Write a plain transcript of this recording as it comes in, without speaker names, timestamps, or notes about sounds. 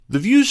The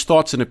views,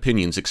 thoughts, and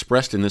opinions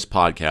expressed in this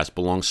podcast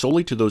belong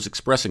solely to those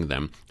expressing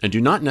them and do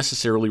not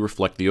necessarily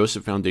reflect the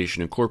OSIP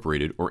Foundation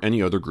Incorporated or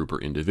any other group or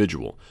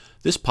individual.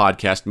 This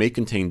podcast may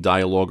contain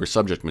dialogue or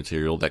subject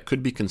material that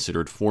could be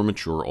considered for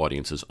mature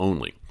audiences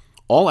only.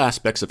 All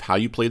aspects of how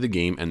you play the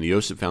game and the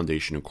OSIP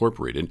Foundation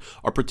Incorporated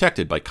are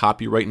protected by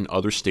copyright and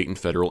other state and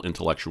federal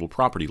intellectual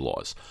property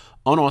laws.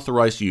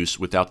 Unauthorized use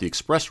without the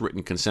express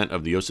written consent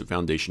of the OSIP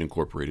Foundation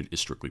Incorporated is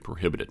strictly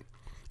prohibited.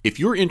 If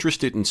you're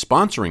interested in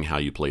sponsoring How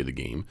You Play the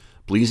Game,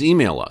 please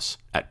email us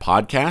at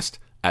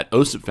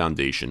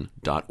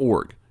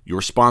podcast@osipfoundation.org.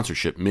 Your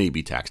sponsorship may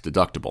be tax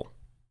deductible.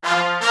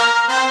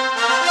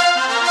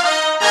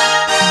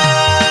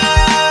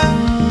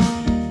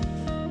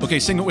 Okay,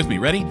 sing it with me.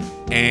 Ready?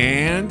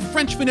 And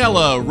French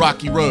vanilla,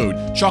 rocky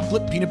road,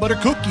 chocolate peanut butter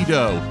cookie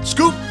dough.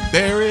 Scoop,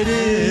 there it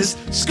is.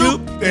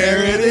 Scoop,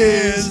 there it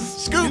is.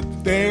 Scoop,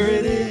 there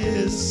it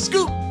is.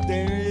 Scoop,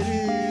 there it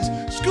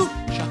is. Scoop,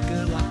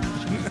 chocolate,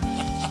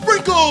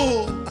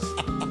 sprinkles.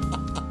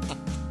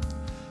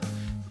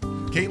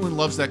 Caitlin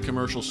loves that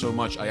commercial so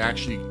much, I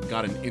actually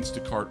got an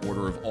Instacart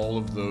order of all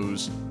of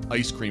those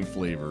ice cream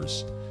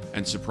flavors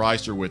and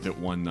surprised her with it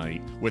one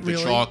night with the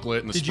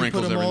chocolate and the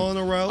sprinkles. Did you put them all in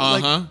a row?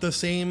 Like the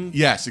same?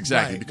 Yes,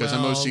 exactly, because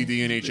I'm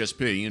OCD and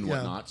HSP and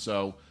whatnot.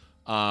 So,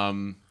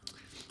 and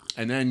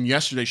then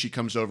yesterday she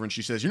comes over and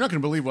she says, "You're not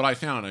going to believe what I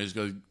found." I just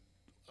go,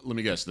 "Let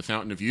me guess, the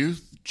Fountain of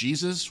Youth?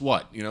 Jesus?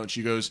 What?" You know, and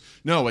she goes,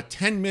 "No, a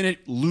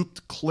 10-minute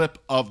looped clip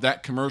of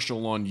that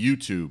commercial on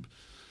YouTube.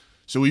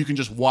 So you can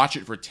just watch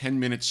it for 10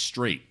 minutes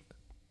straight."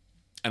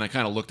 And I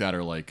kind of looked at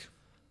her like,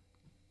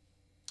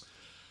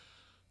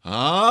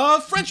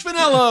 French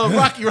vanilla,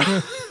 rocky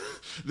road.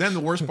 Then the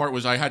worst part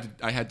was I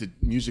had to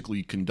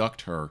musically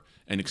conduct her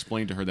and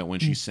explain to her that when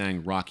she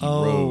sang Rocky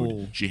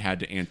Road, she had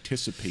to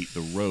anticipate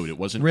the road. It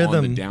wasn't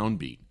on the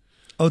downbeat.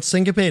 Oh, it's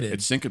syncopated.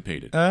 It's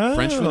syncopated. Oh.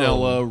 French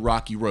vanilla,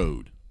 rocky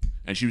road.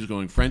 And she was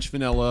going French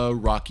vanilla,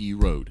 rocky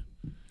road.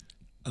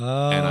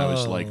 Oh. And I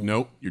was like,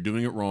 nope, you're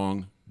doing it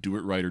wrong. Do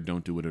it right or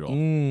don't do it at all.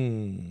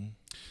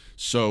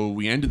 So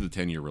we ended the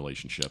 10-year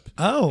relationship.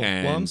 Oh,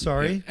 well, I'm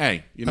sorry.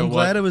 Hey, you know what? I'm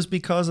glad it was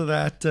because of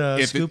that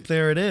scoop.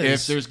 There it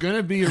is. If there's going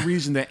to be a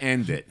reason to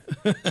end it,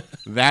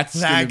 that's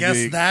going to be... I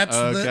guess that's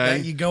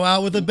that you go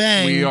out with a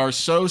bang. We are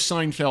so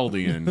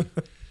Seinfeldian.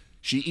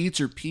 She eats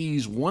her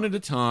peas one at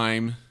a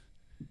time,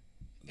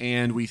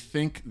 and we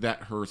think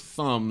that her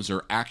thumbs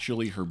are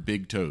actually her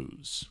big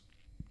toes.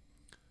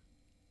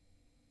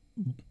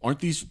 Aren't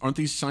these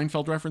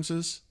Seinfeld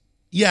references?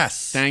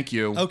 Yes. Thank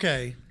you.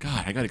 Okay.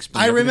 God, I got to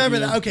explain. I remember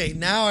that. Okay,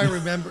 now I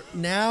remember.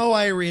 Now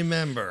I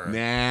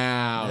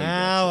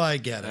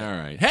get it. All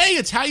right. Hey,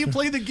 it's How You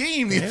Play the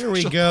Game. The there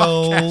we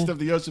go. Podcast of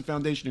the OSIP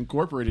Foundation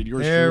Incorporated.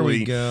 Yours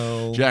truly,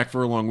 Jack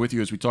Furlong, with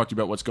you as we talked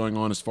about what's going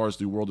on as far as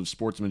the world of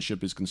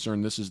sportsmanship is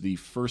concerned. This is the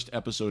first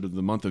episode of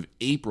the month of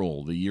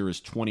April. The year is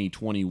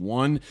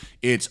 2021.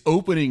 It's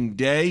opening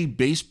day.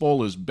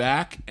 Baseball is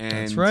back. And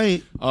that's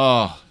right.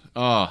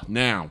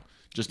 Now,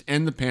 just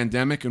end the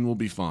pandemic and we'll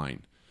be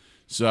fine.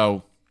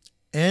 So,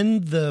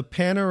 end the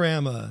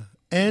panorama,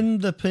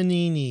 end the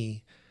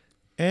panini,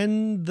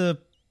 end the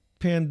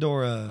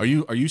Pandora. Are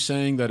you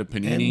saying that a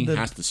panini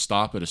has to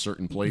stop at a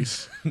certain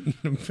place?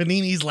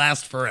 Paninis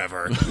last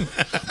forever.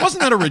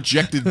 Wasn't that a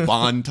rejected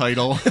Bond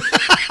title?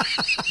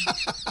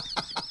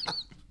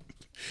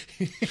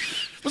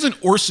 Wasn't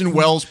Orson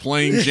Welles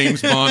playing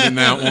James Bond in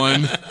that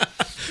one?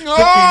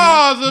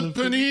 The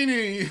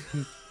panini.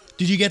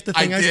 Did you get the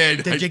thing?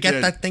 Did you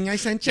get that thing I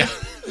sent you?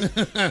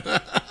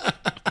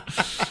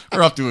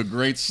 We're off to a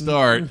great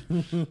start.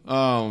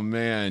 Oh,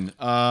 man.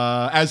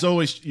 As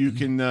always, you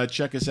can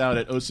check us out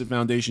at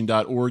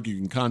osipfoundation.org. You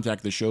can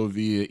contact the show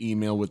via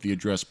email with the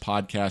address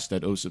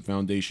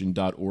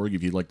podcast@osipfoundation.org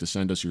if you'd like to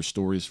send us your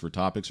stories for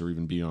topics or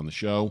even be on the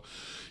show.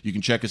 You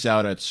can check us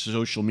out at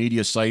social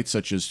media sites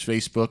such as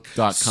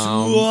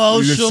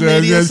facebook.com. Social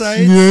media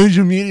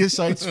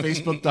sites,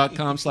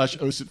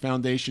 facebook.com/OSIP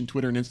Foundation,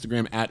 Twitter and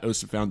Instagram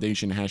 @OSIP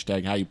Foundation,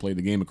 hashtag How You Play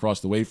the Game.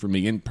 Across the way from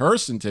me in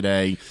person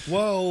today,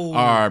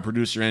 our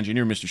producer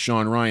engineer, Mr.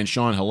 Sean Ryan.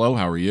 Sean, hello,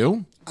 how are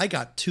you? I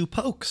got 2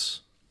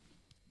 pokes.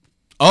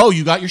 Oh,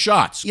 you got your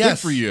shots. Yes. Good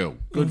for you.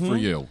 Good for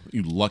you.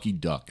 You lucky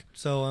duck.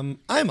 So I'm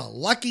a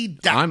lucky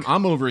duck.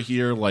 I'm over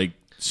here like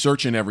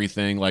searching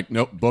everything, like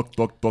nope, booked,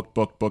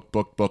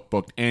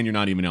 and you're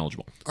not even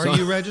eligible. Are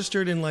you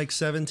registered in like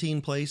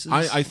 17 places?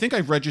 I think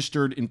I've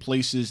registered in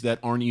places that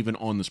aren't even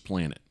on this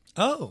planet.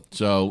 Oh.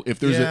 So if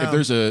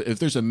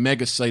there's a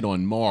mega site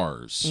on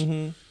Mars,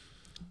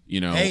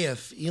 you know. Hey,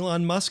 if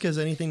Elon Musk has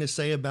anything to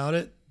say about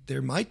it,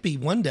 there might be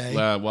one day.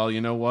 Well,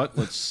 you know what?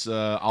 Let's.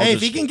 If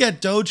he can get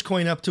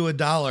Dogecoin up to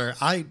 $1,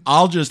 I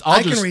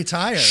can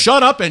retire.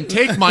 Shut up and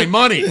take my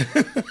money.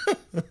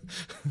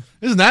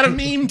 Isn't that a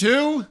meme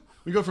too?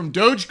 We go from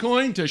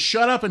Dogecoin to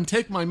shut up and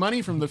take my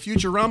money from the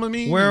Futurama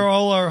meme. Where are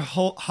all our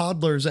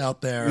hodlers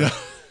out there?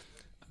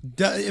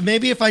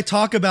 Maybe if I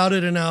talk about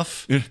it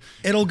enough,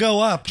 it'll go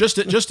up. Just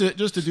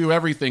to do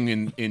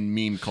everything in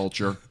meme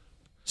culture,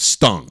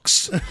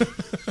 stunks.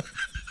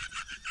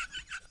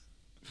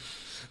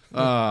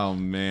 Oh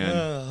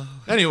man.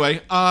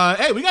 Anyway,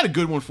 hey, we got a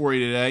good one for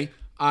you today.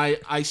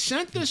 I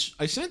sent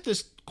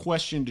this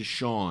question to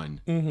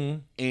Sean,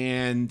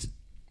 and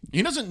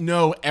he doesn't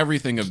know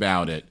everything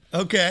about it.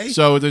 Okay.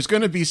 So there's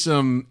going to be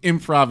some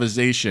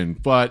improvisation,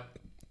 but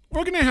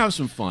we're going to have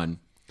some fun.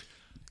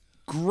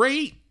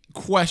 Great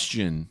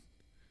question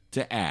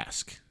to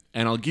ask,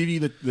 and I'll give you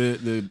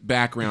the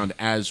background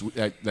as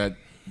that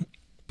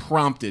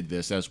prompted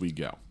this as we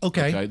go.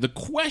 Okay. The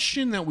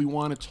question that we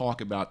want to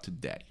talk about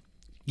today.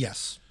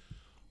 Yes.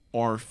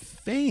 Are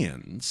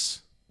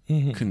fans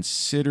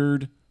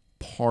considered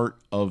part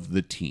of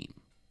the team?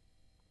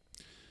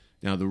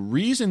 Now, the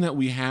reason that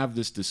we have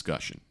this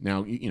discussion,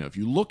 now, if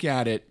you look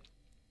at it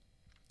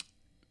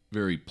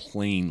very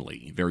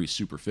plainly, very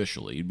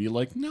superficially, you'd be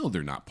like, no,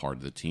 they're not part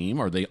of the team.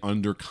 Are they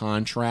under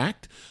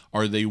contract?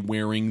 Are they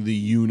wearing the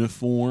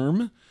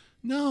uniform?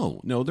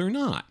 No, they're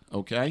not,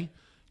 okay?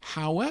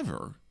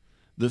 However,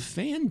 the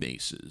fan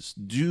bases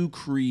do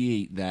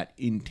create that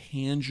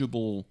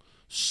intangible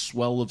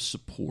swell of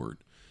support.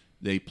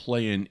 They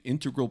play an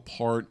integral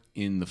part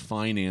in the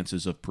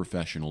finances of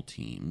professional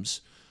teams.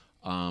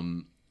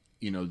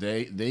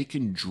 They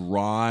can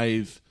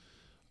drive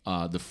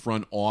the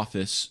front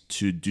office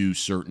to do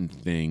certain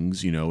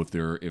things.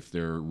 If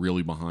they're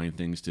really behind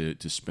things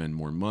to spend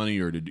more money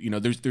or to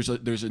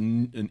there's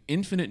an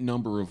infinite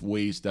number of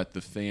ways that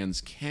the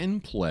fans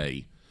can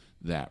play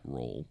that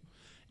role.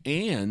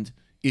 And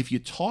if you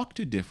talk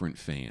to different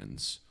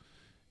fans,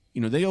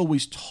 they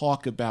always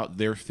talk about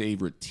their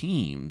favorite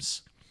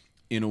teams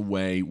in a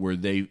way where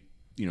they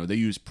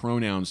use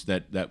pronouns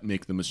that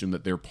make them assume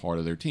that they're part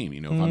of their team.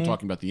 If I'm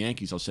talking about the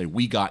Yankees, I'll say,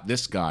 we got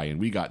this guy and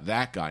we got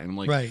that guy. And I'm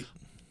like, right.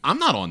 I'm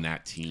not on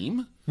that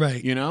team.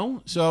 Right.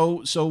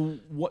 So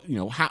what,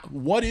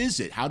 what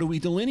is it? How do we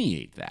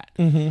delineate that?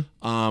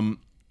 And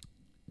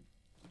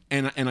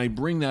I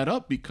bring that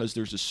up because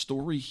there's a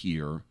story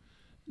here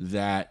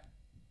that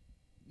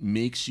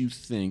makes you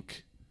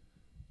think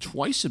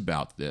twice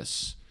about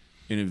this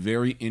in a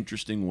very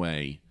interesting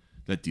way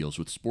that deals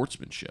with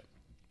sportsmanship.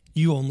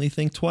 You only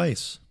think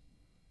twice.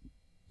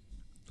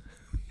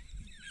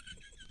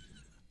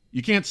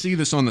 You can't see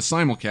this on the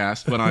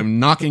simulcast, but I'm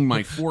knocking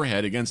my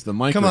forehead against the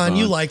microphone. Come on,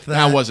 you like that.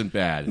 That wasn't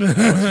bad.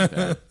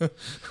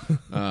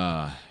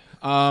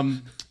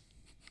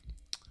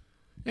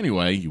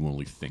 Anyway, you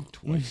only think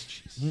twice.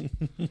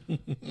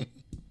 Jeez.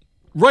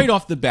 Right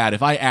off the bat,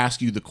 if I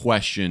ask you the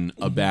question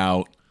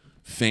about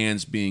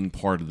fans being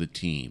part of the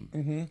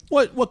team,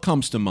 what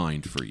comes to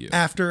mind for you?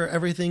 After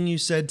everything you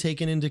said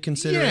taken into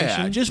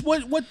consideration? Yeah, just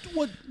what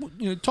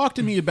talk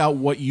to me about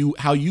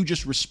how you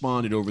just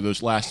responded over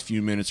those last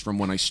few minutes from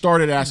when I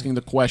started asking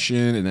the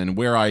question and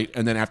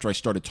then after I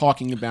started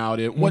talking about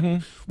it.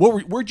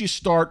 Where'd you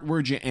start,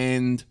 where'd you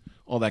end,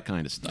 all that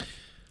kind of stuff.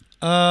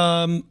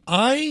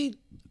 I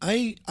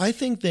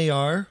think they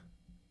are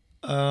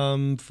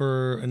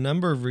for a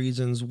number of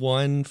reasons.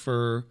 One,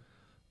 for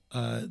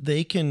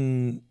they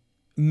can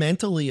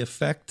mentally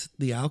affect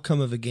the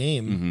outcome of a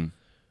game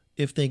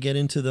if they get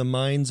into the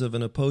minds of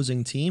an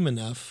opposing team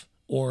enough,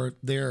 or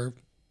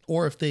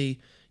if they,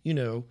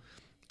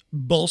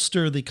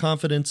 bolster the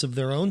confidence of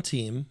their own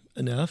team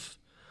enough.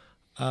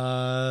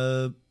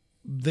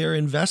 They're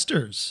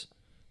investors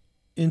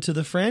into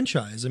the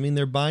franchise. I mean,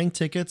 they're buying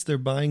tickets, they're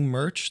buying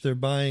merch, they're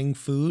buying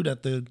food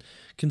at the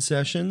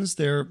concessions.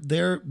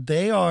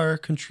 They are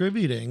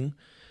contributing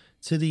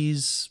to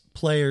these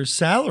players'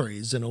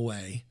 salaries in a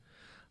way.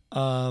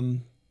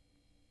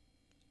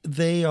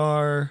 They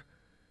are,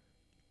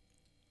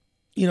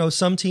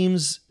 some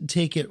teams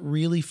take it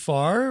really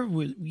far.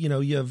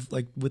 You have,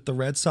 like, with the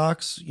Red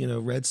Sox,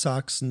 Red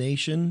Sox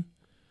Nation,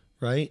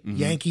 right?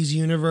 Yankees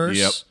Universe.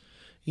 Yep.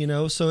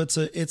 So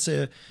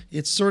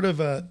it's sort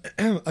of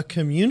a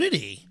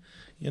community,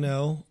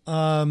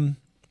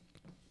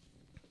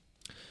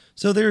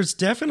 So there's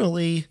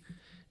definitely,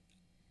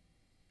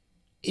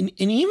 and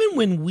even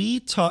when we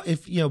talk,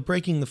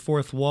 breaking the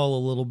fourth wall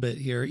a little bit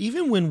here,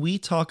 even when we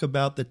talk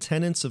about the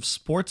tenets of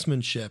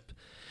sportsmanship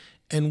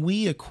and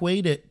we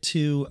equate it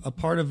to a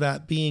part of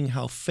that being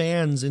how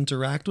fans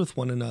interact with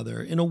one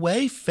another, in a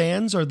way,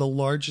 fans are the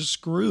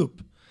largest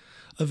group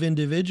of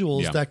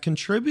individuals that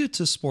contribute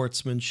to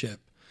sportsmanship.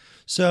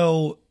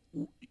 So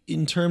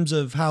in terms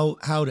of how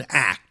to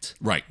act,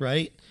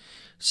 right?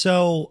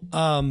 So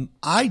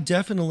I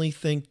definitely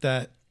think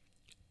that,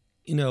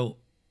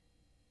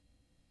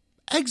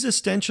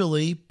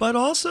 existentially, but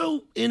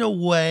also in a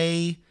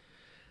way,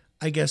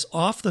 I guess,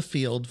 off the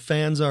field,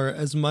 fans are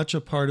as much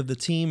a part of the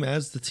team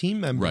as the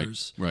team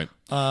members. Right.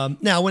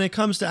 Now, when it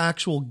comes to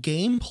actual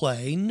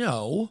gameplay,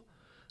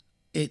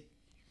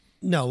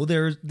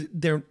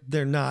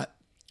 they're not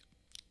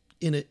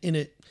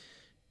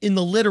in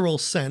the literal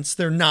sense.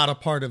 They're not a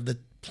part of the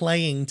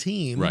playing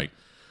team. Right.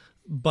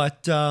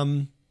 But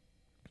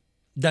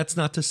that's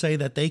not to say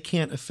that they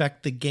can't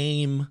affect the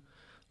game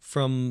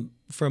from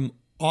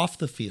off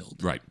the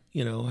field. Right.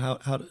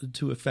 How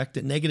to affect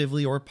it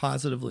negatively or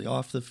positively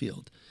off the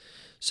field.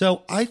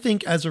 So I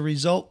think as a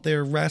result,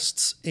 there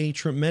rests a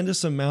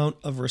tremendous amount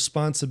of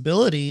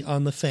responsibility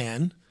on the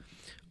fan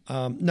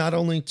not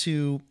only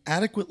to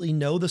adequately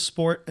know the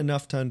sport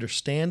enough to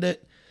understand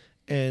it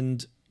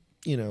and,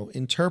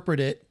 interpret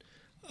it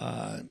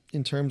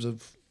in terms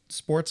of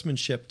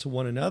sportsmanship to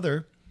one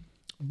another,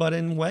 but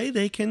in a way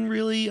they can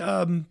really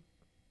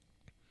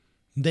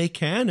they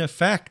can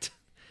affect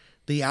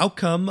the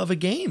outcome of a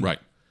game. Right.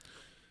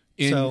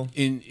 As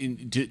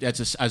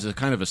a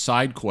kind of a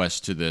side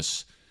quest to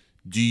this,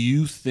 do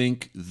you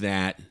think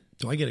that...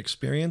 Do I get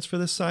experience for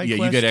this side quest?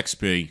 Yeah, you get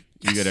XP.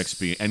 You get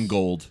XP and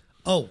gold.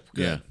 Oh,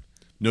 good. Yeah.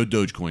 No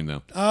Dogecoin,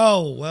 though.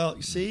 Oh, well,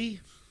 you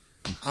see?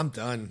 I'm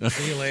done.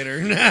 See you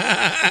later.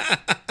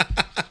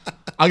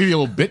 I'll give you a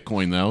little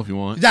Bitcoin, though, if you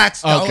want.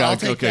 I'll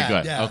take that.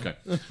 Good. Yeah. Okay.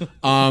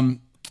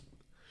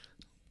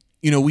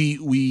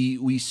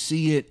 We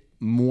see it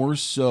more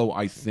so,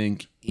 I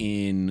think,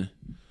 in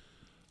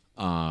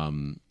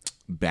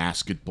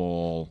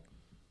basketball,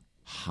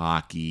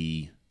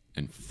 hockey,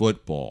 and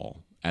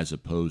football as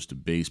opposed to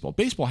baseball.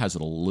 Baseball has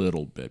it a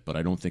little bit, but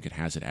I don't think it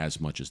has it as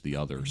much as the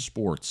other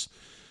sports.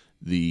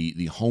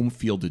 The home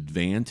field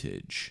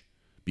advantage,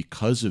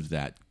 because of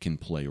that, can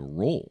play a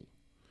role.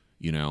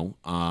 You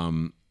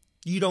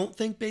don't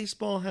think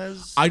baseball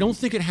has... I don't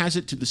think it has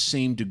it to the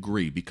same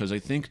degree, because I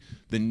think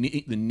the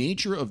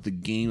nature of the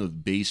game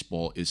of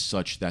baseball is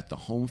such that the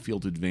home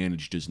field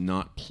advantage does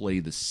not play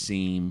the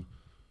same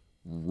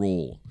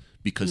role.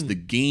 Because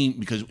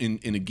in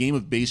a game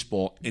of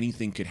baseball,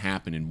 anything could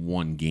happen in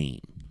one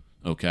game.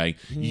 Okay?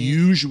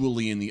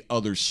 Usually in the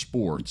other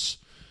sports,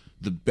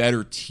 the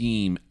better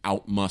team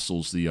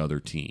outmuscles the other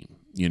team,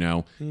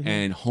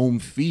 And home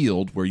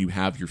field, where you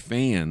have your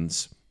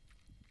fans,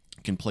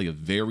 can play a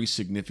very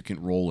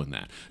significant role in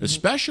that,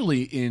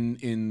 especially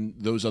in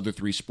those other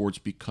three sports,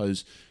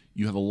 because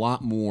you have a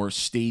lot more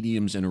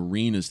stadiums and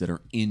arenas that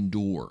are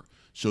indoor.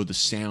 So the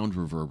sound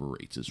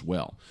reverberates as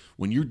well.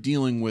 When you're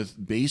dealing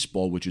with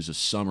baseball, which is a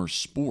summer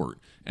sport,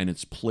 and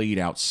it's played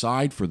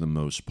outside for the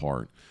most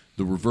part,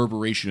 the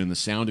reverberation and the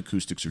sound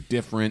acoustics are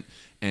different,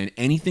 and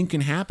anything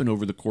can happen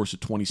over the course of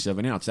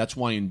 27 outs. That's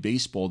why in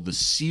baseball, the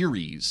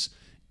series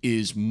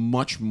is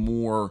much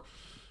more,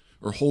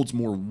 or holds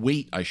more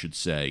weight, I should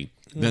say,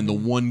 than the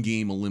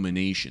one-game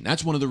elimination.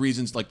 That's one of the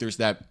reasons, like, there's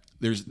that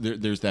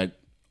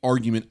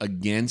argument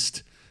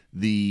against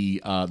the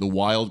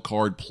wild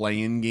card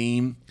play-in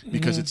game,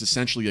 because it's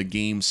essentially a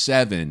game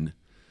 7,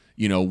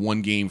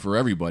 one game for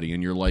everybody,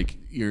 and you're like,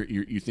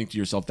 you think to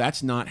yourself,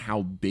 that's not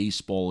how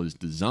baseball is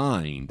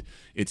designed.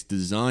 It's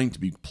designed to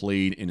be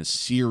played in a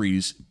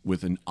series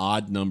with an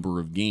odd number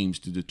of games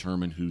to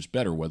determine who's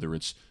better, whether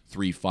it's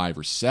 3, 5,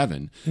 or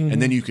 7.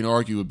 And then you can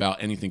argue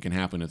about anything can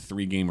happen in a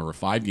 3-game or a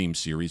 5-game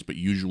series, but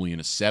usually in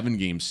a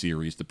 7-game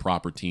series, the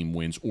proper team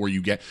wins, or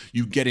you get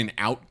an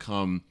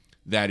outcome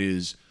that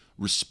is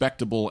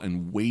respectable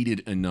and weighted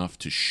enough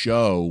to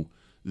show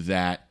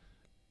that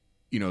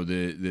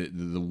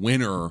the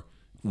winner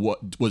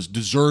was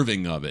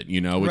deserving of it.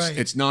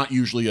 It's not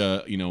usually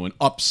an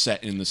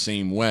upset in the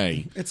same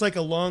way. It's like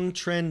a long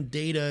trend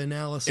data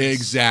analysis.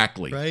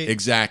 Exactly. Right.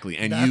 Exactly.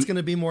 And that's going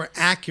to be more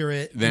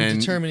accurate in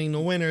determining the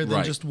winner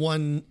than just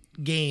one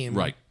game.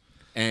 Right.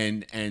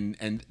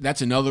 And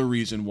that's another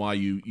reason why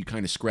you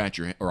kind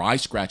of I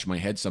scratch my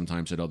head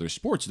sometimes at other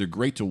sports. They're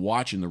great to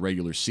watch in the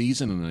regular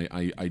season, and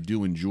I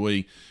do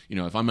enjoy,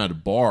 if I'm at a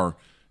bar,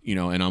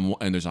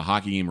 and there's a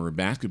hockey game or a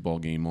basketball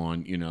game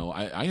on,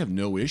 I have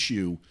no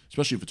issue,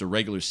 especially if it's a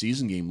regular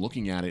season game,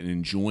 looking at it and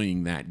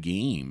enjoying that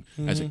game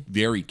as a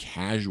very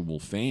casual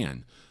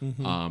fan.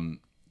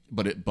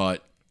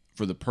 But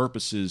for the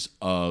purposes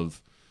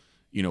of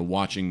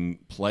watching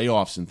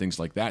playoffs and things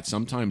like that,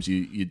 sometimes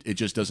it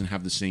just doesn't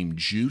have the same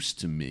juice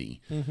to me.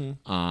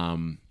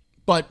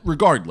 But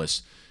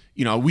regardless,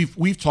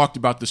 we've talked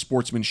about the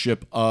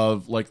sportsmanship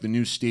of, like, the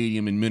new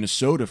stadium in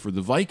Minnesota for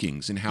the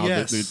Vikings, and how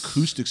the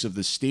acoustics of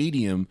the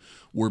stadium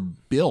were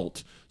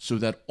built so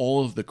that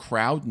all of the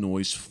crowd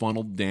noise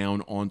funneled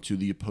down onto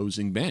the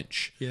opposing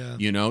bench.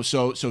 Yeah.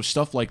 So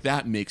stuff like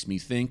that makes me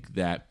think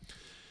that,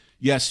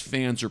 yes,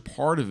 fans are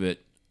part of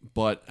it,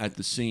 but at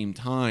the same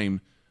time,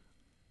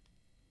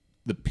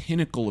 the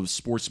pinnacle of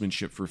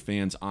sportsmanship for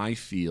fans, I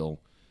feel,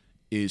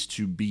 is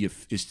to be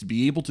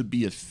able to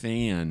be a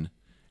fan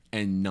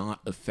and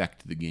not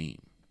affect the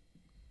game.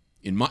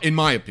 In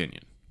my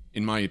opinion,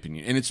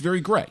 and it's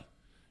very gray.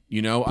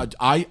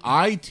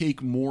 I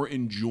take more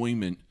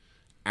enjoyment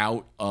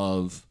out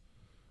of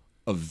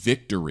a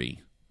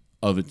victory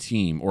of a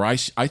team, or I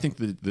think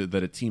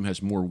that a team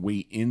has more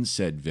weight in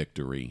said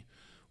victory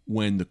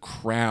when the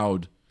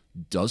crowd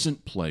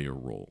doesn't play a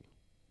role,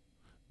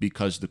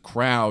 because the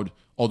crowd,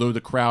 although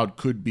the crowd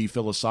could be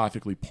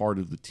philosophically part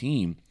of the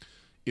team,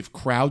 if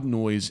crowd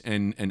noise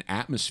and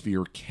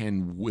atmosphere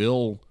can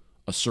will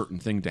a certain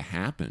thing to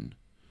happen,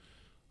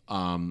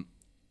 in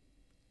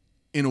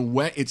a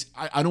way,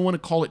 I don't want to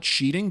call it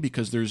cheating,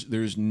 because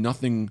there's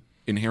nothing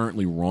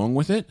inherently wrong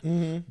with it,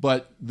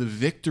 but the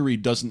victory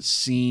doesn't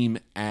seem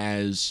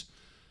as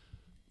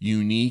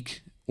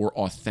unique or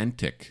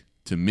authentic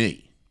to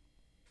me.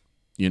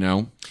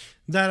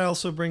 That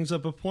also brings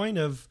up a point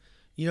of,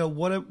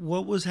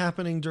 what was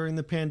happening during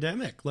the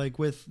pandemic, like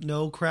with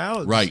no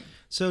crowds. Right.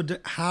 So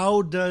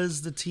how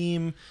does the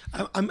team,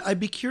 I'd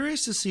be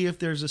curious to see if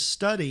there's a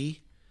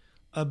study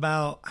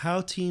about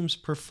how teams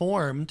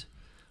performed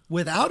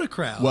without a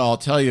crowd. Well, I'll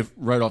tell you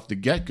right off the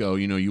get-go,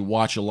 you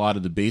watch a lot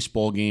of the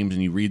baseball games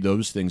and you read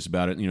those things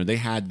about it. They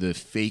had the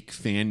fake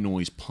fan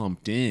noise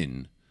pumped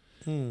in.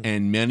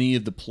 And many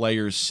of the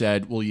players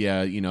said, well,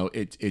 yeah,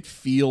 it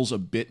feels a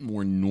bit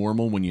more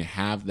normal when you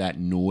have that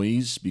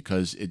noise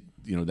because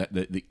that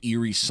the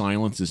eerie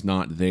silence is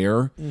not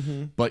there,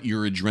 but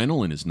your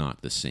adrenaline is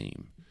not the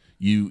same.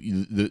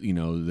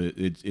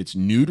 It's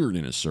neutered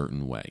in a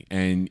certain way.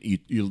 And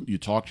you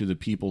talk to the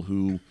people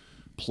who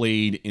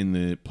played in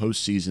the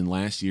postseason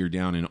last year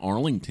down in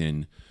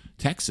Arlington,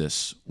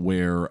 Texas,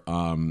 where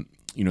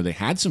they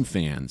had some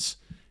fans.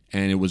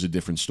 And it was a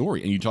different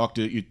story. And you talk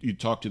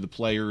to the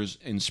players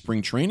in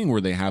spring training where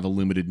they have a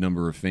limited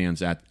number of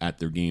fans at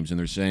their games, and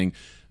they're saying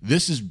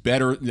this is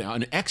better.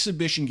 An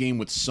exhibition game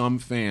with some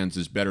fans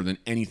is better than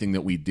anything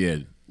that we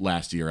did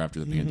last year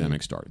after the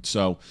pandemic started.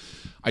 So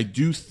I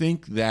do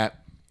think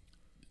that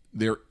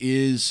there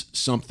is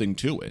something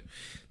to it.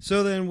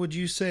 So then would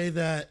you say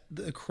that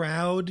the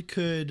crowd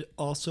could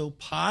also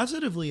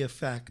positively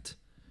affect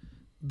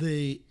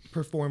the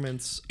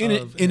performance in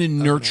a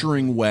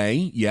nurturing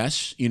way?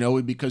 Yes,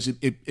 because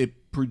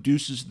it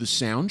produces the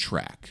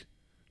soundtrack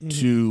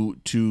to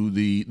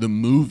the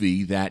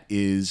movie that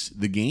is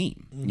the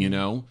game.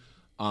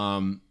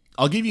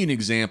 I'll give you an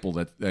example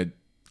that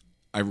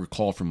I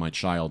recall from my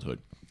childhood.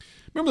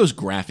 Remember those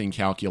graphing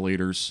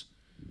calculators?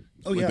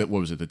 Oh yeah. What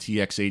was it? The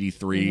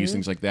TX-83s,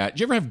 things like that. Did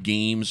you ever have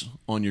games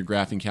on your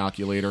graphing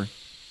calculator?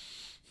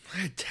 I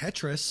had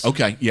Tetris.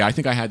 Okay, yeah, I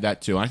think I had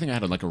that too. I think I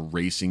had like a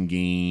racing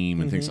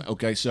game and things like.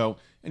 Okay, so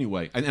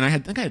anyway, and I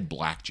think I had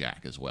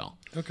blackjack as well.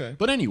 Okay,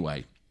 but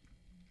anyway,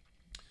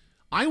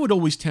 I would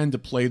always tend to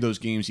play those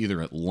games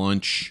either at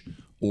lunch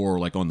or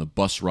like on the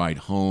bus ride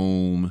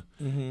home,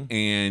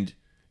 and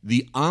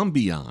the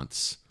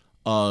ambiance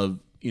of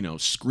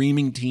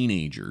screaming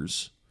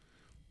teenagers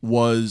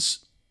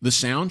was the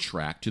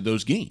soundtrack to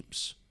those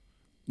games.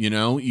 You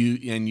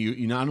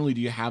not only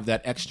do you have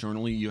that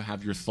externally, you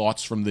have your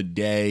thoughts from the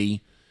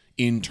day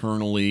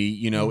internally.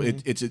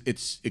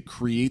 It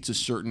creates a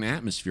certain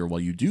atmosphere while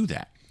you do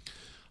that.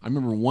 I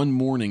remember one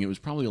morning, it was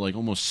probably like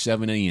almost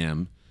 7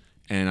 a.m.,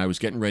 and I was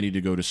getting ready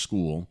to go to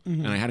school,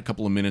 and I had a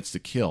couple of minutes to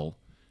kill,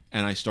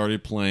 and I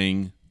started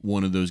playing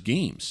one of those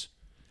games,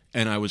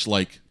 and I was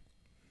like,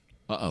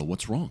 uh-oh,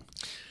 what's wrong?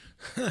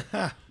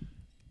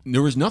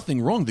 There was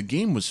nothing wrong. The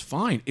game was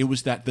fine. It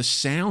was that the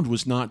sound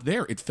was not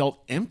there. It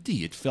felt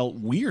empty. It felt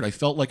weird. I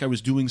felt like I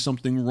was doing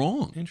something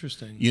wrong.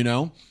 Interesting.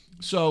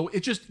 So it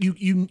just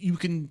you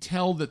can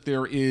tell that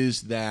there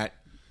is that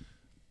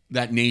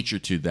nature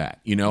to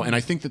that. And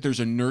I think that there's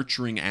a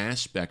nurturing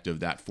aspect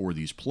of that for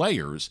these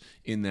players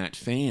in that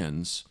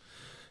fans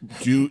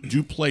do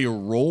play a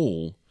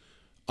role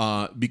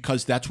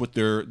because that's what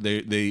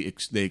they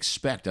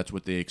expect. That's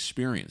what they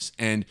experience.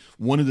 And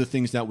one of the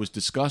things that was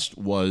discussed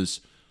was.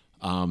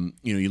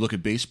 You look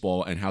at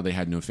baseball and how they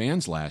had no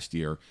fans last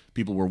year.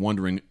 People were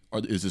wondering,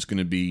 is this going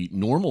to be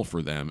normal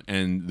for them?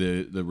 And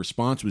the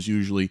response was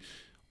usually,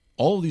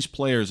 all of these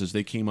players, as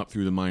they came up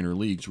through the minor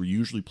leagues, were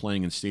usually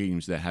playing in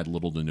stadiums that had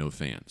little to no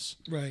fans.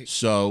 Right.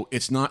 So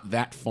it's not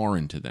that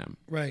foreign to them.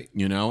 Right.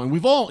 And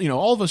we've all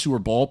of us who are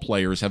ball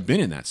players have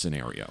been in that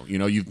scenario.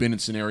 You've been in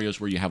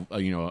scenarios where you have,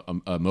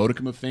 a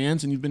modicum of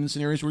fans, and you've been in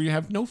scenarios where you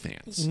have no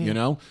fans,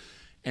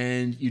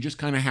 and you just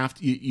kind of have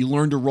to, you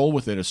learn to roll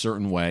with it a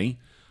certain way.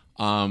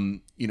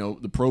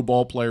 The pro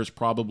ball players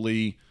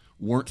probably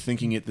weren't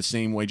thinking it the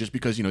same way just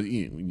because,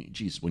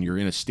 when you're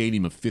in a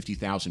stadium of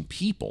 50,000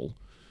 people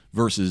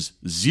versus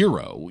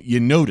 0, you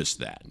notice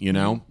that,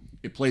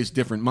 It plays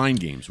different mind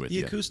games with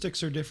you. The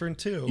acoustics are different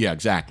too. Yeah,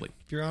 exactly.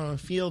 If you're out on a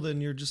field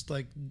and you're just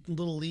like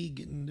little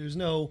league and there's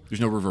no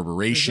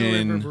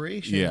reverberation.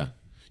 Yeah.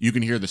 You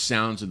can hear the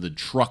sounds of the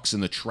trucks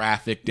and the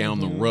traffic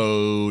down the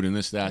road and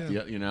this, that,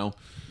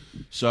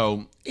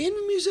 So, and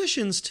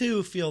musicians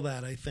too feel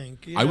that, I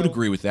think. I would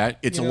agree with that.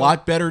 It's a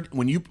lot better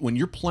when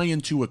you're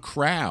playing to a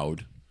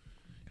crowd.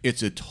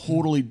 It's a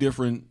totally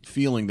different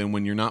feeling than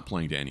when you're not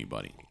playing to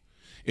anybody.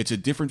 It's a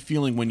different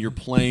feeling when you're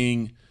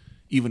playing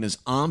even as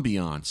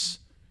ambiance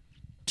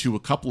to a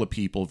couple of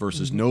people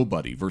versus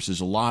nobody versus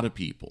a lot of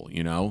people.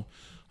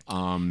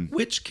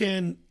 Which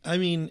can,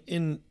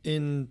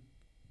 in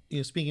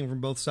speaking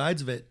from both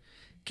sides of it,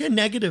 can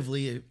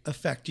negatively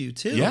affect you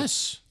too.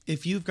 Yes,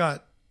 if you've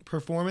got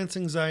performance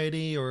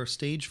anxiety or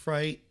stage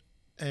fright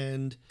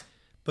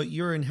but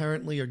you're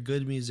inherently a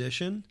good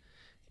musician,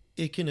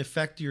 it can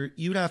affect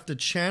you'd have to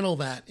channel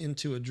that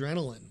into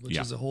adrenaline, which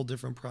is a whole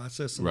different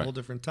process and a whole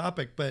different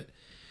topic. But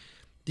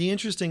the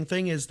interesting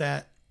thing is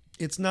that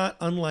it's not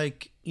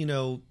unlike, do you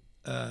know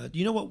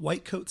what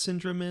white coat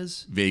syndrome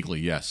is?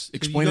 Vaguely, yes.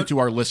 Explain it to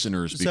our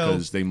listeners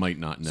because they might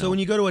not know. So when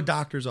you go to a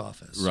doctor's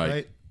office,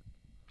 right?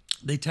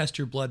 They test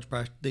your blood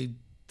pressure.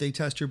 They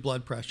test your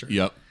blood pressure.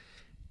 Yep.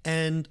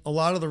 And a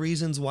lot of the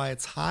reasons why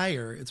it's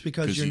higher, it's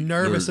because you're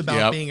nervous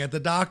about being at the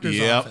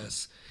doctor's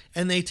office.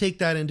 And they take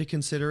that into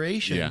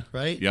consideration, Yeah.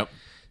 right? Yep.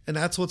 And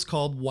that's what's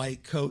called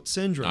white coat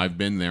syndrome. I've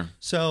been there.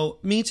 So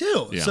me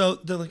too. Yeah. So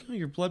they're like, oh,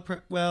 your blood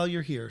pressure. Well,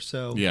 you're here.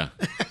 So Yeah.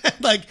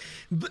 like,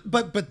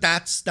 but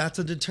that's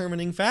a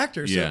determining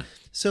factor. So, Yeah.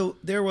 So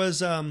there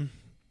was, I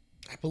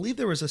believe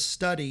there was a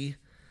study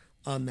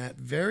on that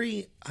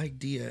very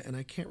idea, and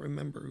I can't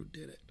remember who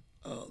did it.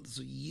 Oh, this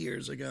was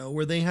years ago,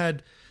 where they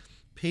had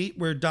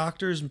where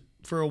doctors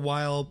for a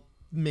while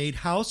made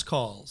house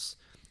calls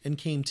and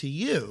came to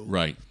you,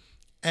 Right.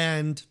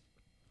 and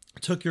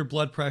took your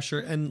blood pressure,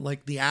 and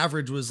like the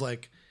average was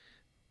like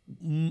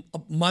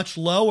much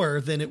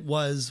lower than it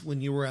was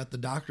when you were at the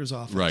doctor's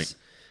office, Right?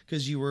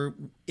 Because you were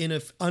in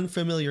an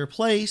unfamiliar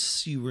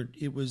place.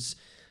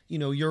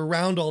 You're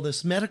around all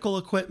this medical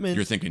equipment.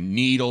 You're thinking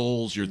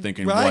needles. You're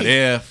thinking Right. what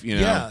if, you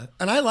know? Yeah,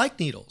 and I like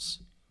needles.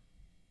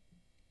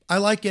 I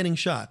like getting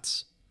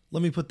shots.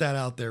 Let me put that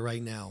out there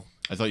right now.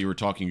 I thought you were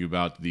talking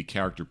about the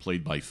character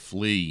played by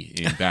Flea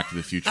in Back to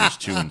the Futures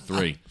 2 and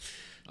 3.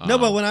 No,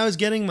 but when I was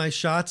getting my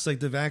shots, like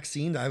the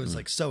vaccine, I was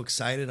like so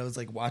excited. I was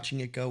like watching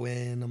it go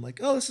in. I'm like,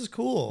 oh, this is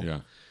cool.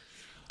 Yeah.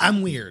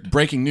 I'm weird.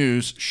 Breaking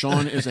news,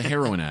 Sean is a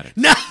heroin addict.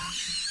 No.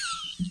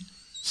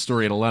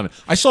 Story at 11.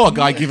 I saw a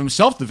guy give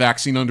himself the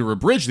vaccine under a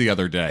bridge the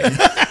other day.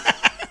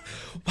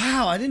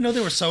 Wow, I didn't know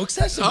they were so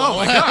accessible. Oh,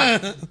 my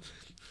God.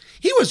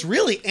 He was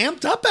really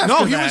amped up after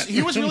No, that.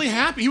 he was really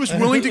happy. He was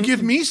willing to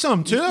give me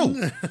some,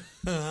 too.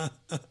 And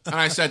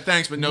I said,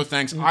 thanks, but no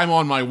thanks. I'm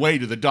on my way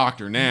to the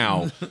doctor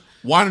now.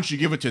 Why don't you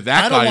give it to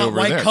that I don't guy want over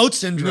white there? coat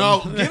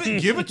syndrome. No,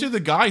 give it to the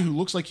guy who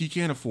looks like he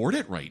can't afford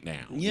it right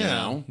now. Yeah. You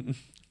know?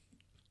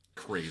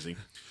 Crazy.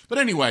 But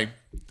anyway,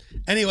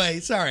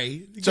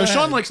 sorry. so Go Sean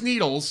ahead. likes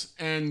needles,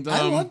 and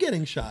I love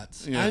getting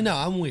shots. yeah. I know,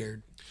 I'm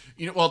weird.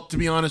 well, to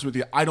be honest with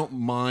you, I don't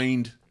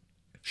mind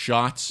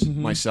shots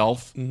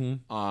myself.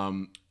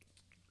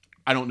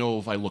 I don't know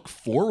if I look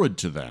forward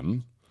to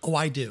them. Oh,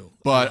 I do.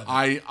 But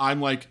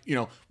I'm like,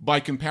 by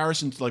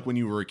comparison to like when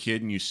you were a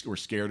kid and you were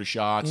scared of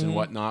shots and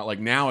whatnot, like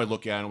now I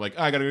look at it and I'm like,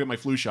 I got to get my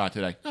flu shot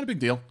today. Not a big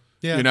deal.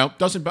 Yeah.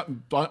 Doesn't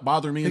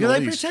bother me in Because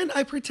the least.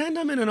 I pretend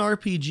I'm in an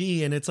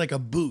RPG and it's like a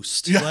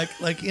boost. Yeah.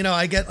 Like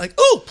I get like,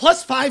 ooh,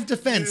 +5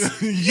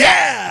 defense.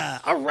 Yeah.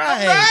 All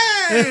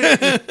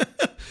right.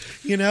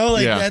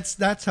 Yeah.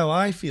 That's how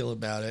I feel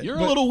about it. You're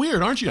a little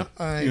weird, aren't you?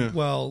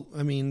 Well,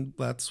 I mean,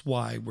 that's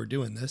why we're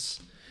doing this.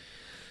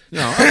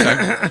 No,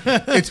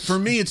 okay. For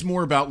me, it's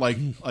more about like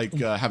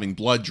having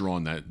blood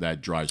drawn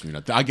that drives me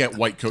nuts. I get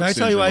white coat Did I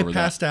tell you syndrome I over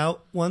passed that.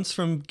 out once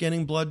from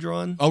getting blood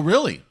drawn? Oh,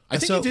 really? I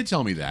think So- you did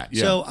tell me that.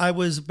 Yeah. So I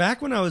was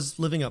back when I was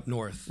living up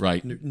north,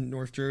 Right.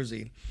 North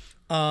Jersey.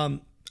 I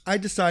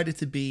decided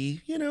to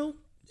be,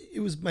 it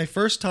was my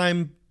first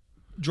time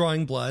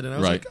drawing blood, and I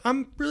was Right. like,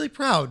 I'm really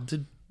proud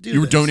to do. You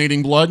were this.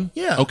 donating blood?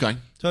 Yeah. Okay.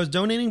 So I was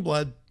donating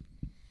blood,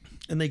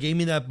 and they gave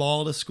me that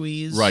ball to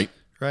squeeze. Right.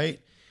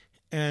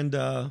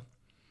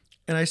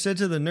 And I said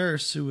to the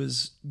nurse who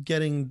was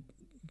drawing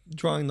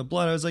the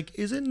blood, I was like,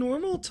 is it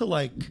normal to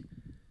like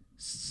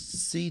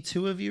see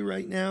two of you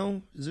right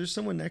now? Is there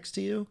someone next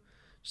to you?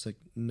 She's like,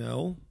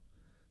 no.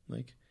 I'm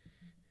like,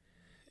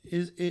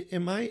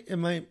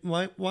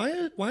 why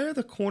are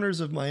the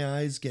corners of my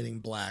eyes getting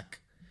black?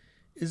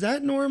 Is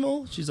that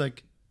normal? She's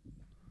like,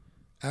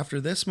 after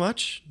this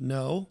much?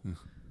 No.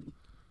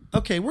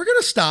 Okay, we're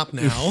gonna stop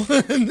now.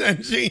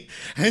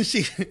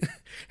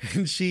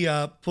 and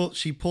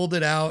she pulled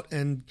it out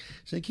and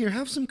she's like, here,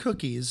 have some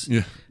cookies.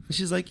 Yeah. And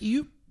she's like,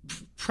 you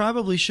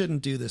probably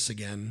shouldn't do this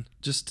again.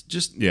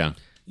 Just Yeah.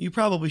 You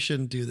probably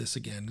shouldn't do this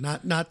again.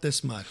 Not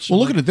this much. Well,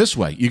 look at it this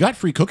way. You got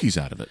free cookies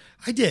out of it.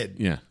 I did.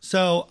 Yeah.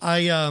 So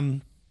I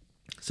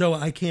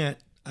can't.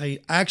 I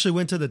actually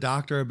went to the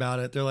doctor about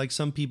it. They're like,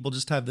 some people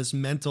just have this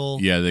mental.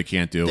 Yeah, they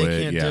can't do it.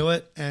 They can't yeah. do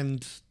it,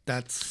 and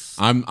that's.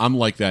 I'm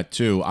like that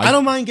too. I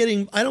don't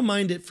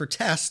mind it for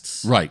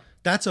tests. Right.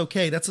 That's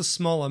okay. That's a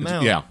small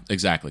amount. Yeah,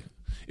 exactly.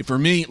 For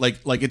me, like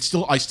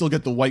I still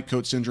get the white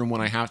coat syndrome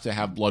when I have to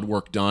have blood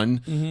work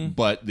done. Mm-hmm.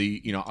 But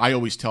I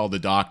always tell the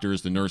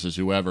doctors, the nurses,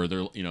 whoever,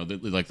 they'll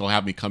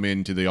have me come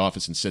into the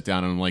office and sit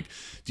down, and I'm like,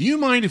 do you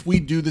mind if we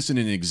do this in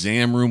an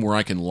exam room where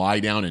I can lie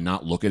down and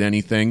not look at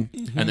anything?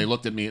 Mm-hmm. And they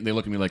look at me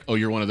like, oh,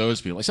 you're one of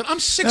those people. I said, I'm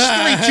 6'3",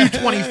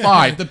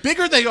 225. The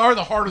bigger they are,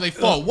 the harder they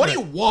fall. What do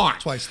you want?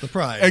 Twice the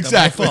price.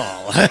 Exactly.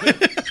 Double the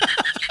fall.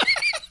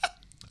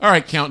 All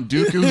right, Count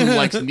Dooku, who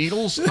likes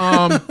needles.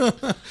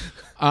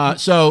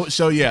 So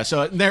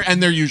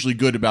they're usually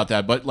good about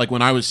that. But like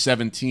when I was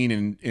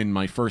 17 in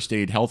my first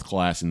aid health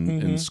class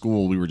in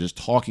school, we were just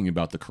talking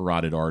about the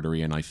carotid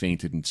artery, and I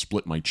fainted and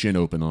split my chin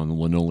open on the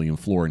linoleum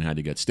floor and had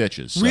to get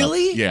stitches. So,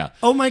 Really? Yeah.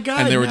 Oh my God!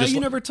 And they were you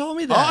never told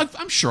me that.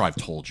 I'm sure I've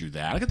told you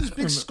that. I got this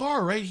big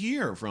scar right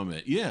here from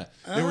it. Yeah.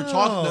 They were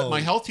talking.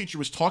 My health teacher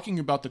was talking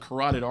about the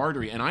carotid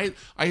artery, and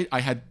I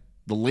had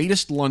the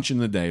latest lunch in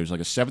the day. It was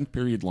like a 7th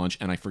period lunch,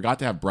 and I forgot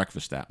to have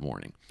breakfast that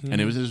morning. And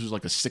this was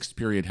like a 6th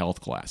period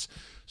health class.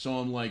 So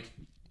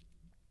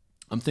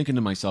I'm thinking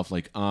to myself,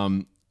 like,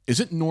 is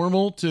it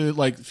normal to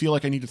like feel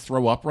like I need to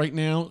throw up right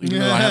now, even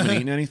though I haven't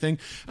eaten anything?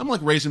 I'm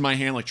like raising my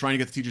hand, like trying to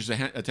get the teacher's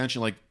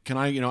attention, like, can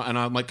I, and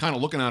I'm like kind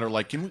of looking at her,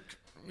 like,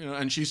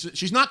 and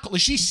she's not.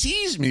 She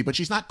sees me, but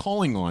she's not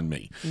calling on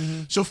me.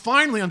 So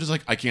finally, I'm just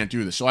like, I can't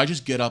do this. So I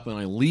just get up and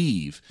I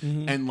leave,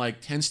 and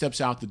like 10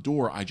 steps out the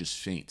door, I just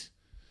faint,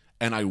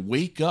 and I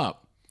wake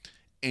up,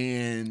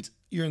 and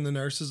You're in the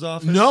nurse's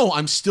office? no,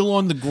 I'm still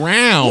on the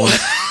ground.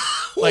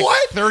 Like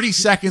What? 30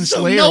 seconds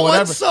So later, no one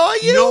whatever. saw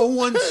you? No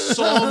one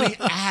saw me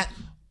at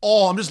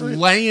all. I'm just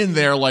laying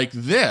there like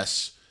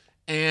this,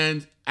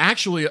 and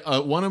actually,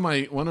 one of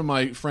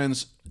my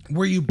friends.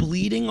 Were you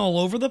bleeding all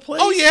over the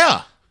place? Oh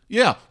yeah.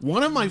 Yeah,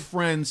 one of my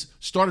friends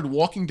started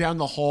walking down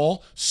the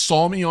hall,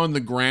 saw me on the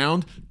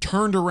ground,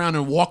 turned around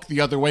and walked the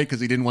other way because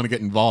he didn't want to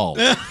get involved.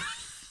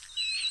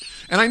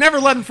 And I never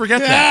let him forget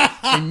that.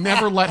 I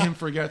never let him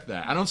forget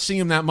that. I don't see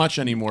him that much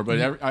anymore,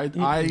 but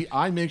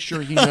I make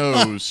sure he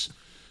knows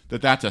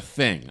that that's a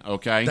thing.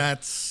 Okay,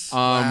 That's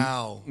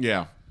wow.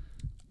 yeah.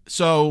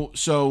 So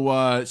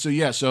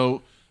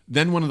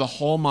then one of the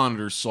hall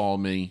monitors saw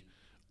me,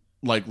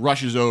 like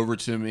rushes over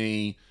to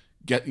me.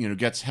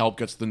 Gets help,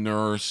 gets the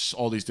nurse,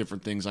 all these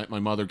different things. My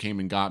mother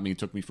came and got me,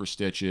 took me for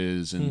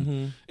stitches,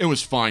 and it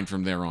was fine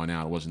from there on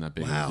out. It wasn't that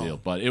big of a deal.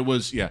 But it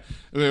was, yeah.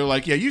 They were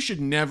like, yeah, you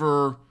should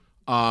never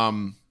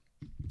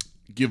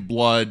give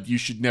blood. You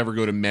should never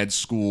go to med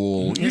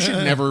school. You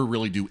should never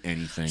really do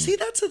anything. See,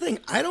 that's the thing.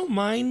 I don't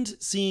mind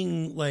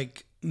seeing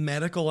like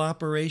medical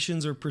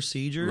operations or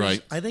procedures.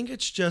 Right. I think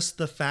it's just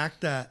the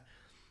fact that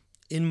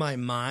in my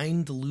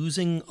mind,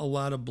 losing a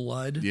lot of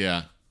blood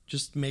Yeah.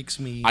 just makes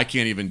me. I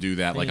can't even do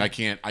that. Like I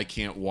can't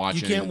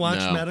watch. You can't watch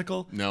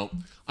medical? No,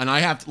 and I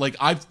have to, like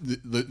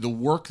the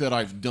work that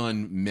I've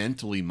done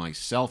mentally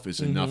myself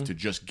is enough to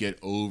just get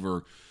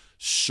over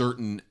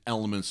certain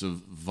elements of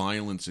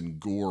violence and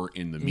gore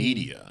in the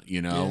media.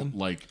 You know,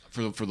 like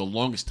for the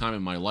longest time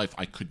in my life,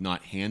 I could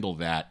not handle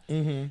that,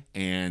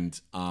 and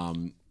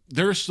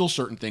there are still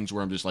certain things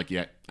where I'm just like,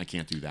 yeah, I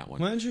can't do that one.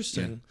 Well,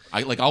 interesting.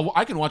 Yeah.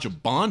 I can watch a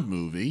Bond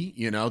movie.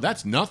 You know,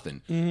 that's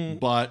nothing,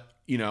 but.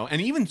 You know,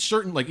 and even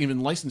certain, like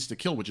even License to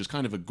Kill, which is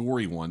kind of a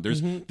gory one.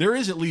 There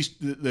is at least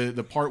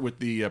the part with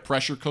the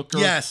pressure cooker.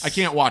 Yes. I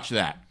can't watch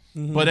that.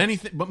 But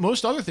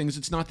most other things,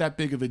 it's not that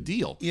big of a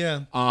deal.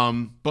 Yeah.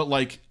 But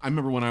like I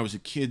remember when I was a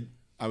kid,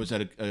 I was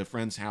at a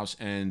friend's house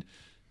and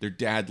his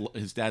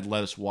dad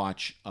let us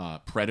watch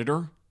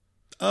Predator,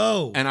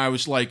 Oh. and I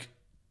was like,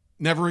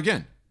 never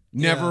again,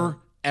 never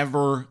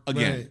ever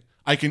again. Right.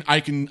 I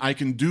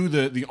can do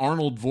the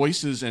Arnold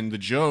voices and the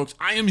jokes.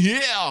 I am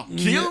here.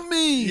 Kill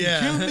me.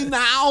 Yeah. Kill me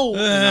now. You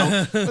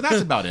know? But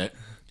that's about it.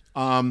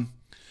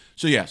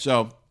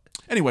 So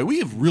anyway, we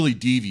have really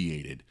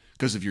deviated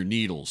because of your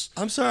needles.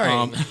 I'm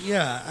sorry.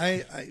 Yeah.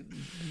 I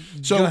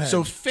go ahead.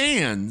 So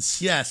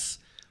fans. Yes.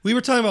 We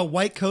were talking about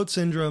white coat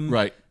syndrome.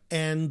 Right.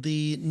 And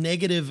the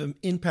negative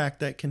impact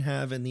that can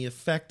have and the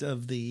effect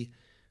of the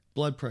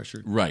blood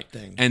pressure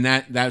thing. And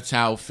that's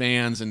how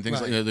fans and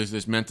things like there's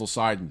this mental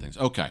side and things.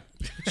 Okay.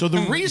 So the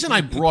reason I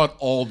brought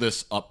all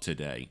this up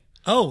today.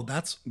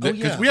 Because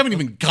we haven't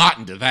even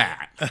gotten to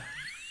that.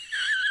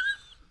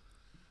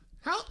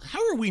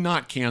 How are we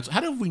not canceled?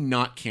 How have we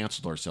not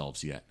canceled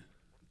ourselves yet?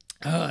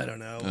 I don't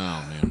know. Oh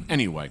man.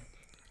 Anyway,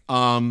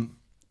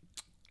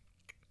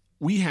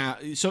 we have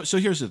so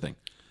here's the thing.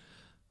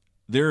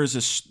 There was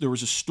a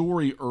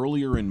story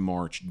earlier in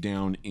March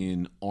down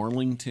in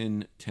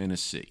Arlington,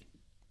 Tennessee,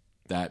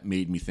 that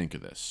made me think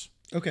of this.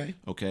 Okay.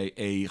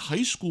 A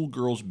high school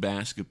girls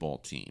basketball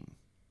team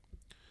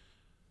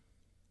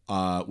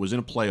was in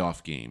a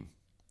playoff game,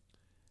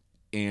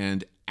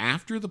 and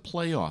after the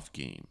playoff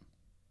game,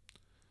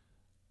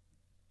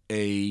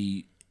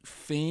 a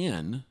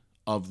fan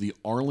of the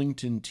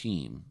Arlington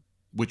team,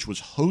 which was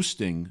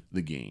hosting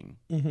the game,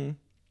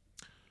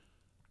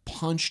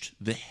 punched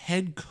the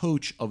head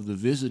coach of the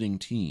visiting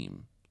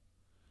team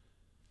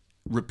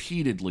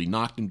repeatedly,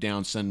 knocked him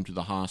down, sent him to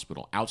the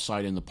hospital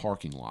outside in the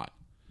parking lot,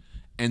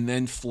 and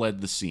then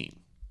fled the scene.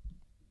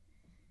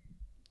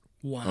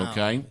 Wow.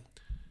 Okay?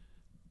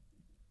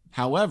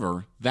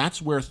 However,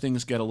 that's where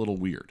things get a little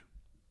weird.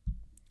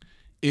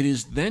 It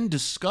is then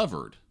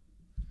discovered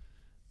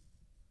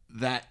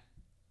that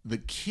the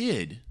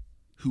kid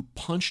who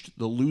punched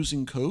the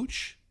losing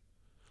coach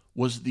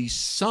was the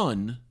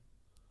son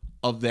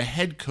of the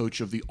head coach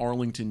of the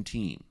Arlington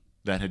team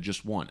that had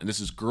just won. And this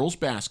is girls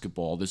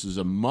basketball. This is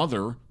a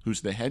mother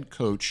who's the head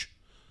coach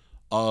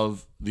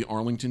of the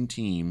Arlington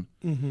team.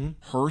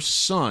 Her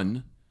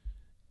son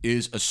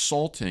is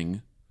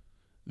assaulting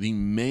the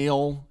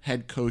male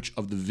head coach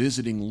of the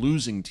visiting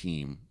losing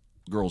team,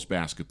 girls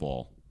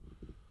basketball,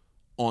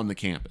 on the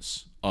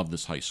campus of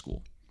this high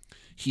school.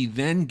 He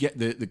then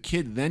the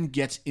kid then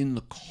gets in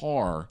the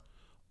car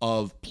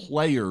of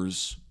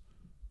players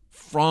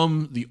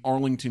from the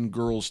Arlington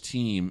girls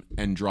team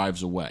and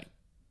drives away.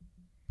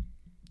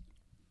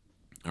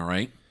 All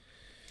right?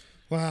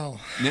 Wow.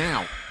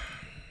 Now,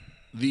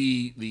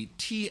 the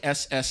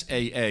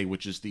TSSAA,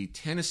 which is the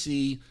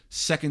Tennessee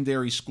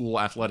Secondary School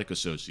Athletic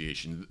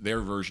Association, their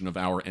version of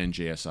our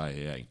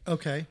NJSIAA,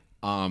 Okay.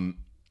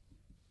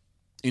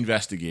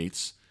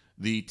 investigates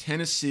the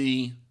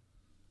Tennessee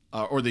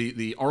or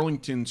the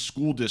Arlington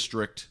School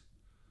District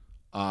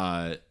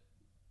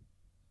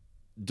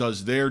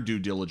does their due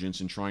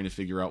diligence in trying to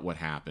figure out what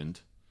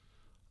happened.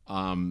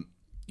 They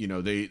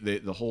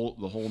the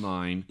whole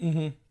nine.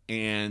 Mm-hmm.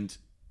 And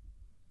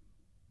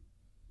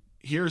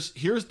here's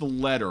the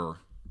letter.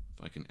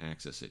 If I can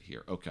access it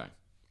here. Okay.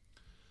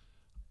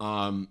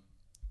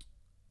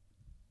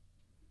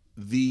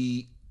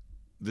 The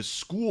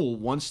school,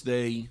 once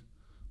they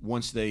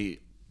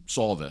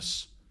saw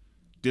this,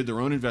 did their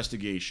own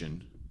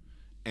investigation,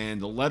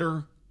 and the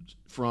letter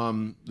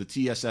from the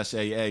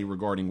TSSAA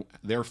regarding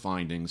their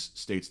findings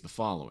states the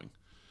following.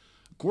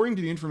 According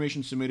to the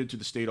information submitted to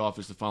the state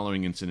office, the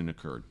following incident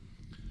occurred.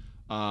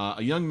 A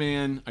young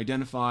man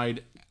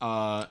identified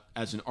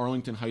as an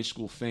Arlington High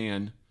School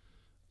fan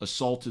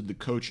assaulted the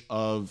coach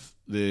of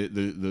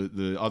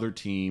the other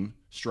team,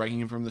 striking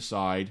him from the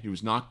side. He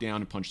was knocked down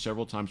and punched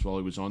several times while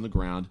he was on the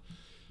ground.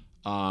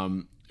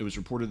 It was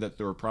reported that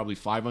there were probably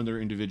 5 other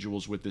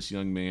individuals with this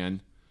young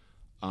man.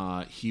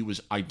 He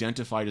was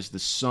identified as the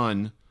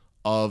son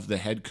of the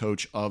head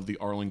coach of the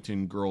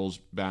Arlington girls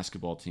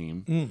basketball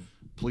team.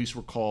 Police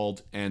were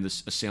called, and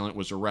this assailant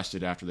was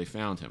arrested after they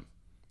found him.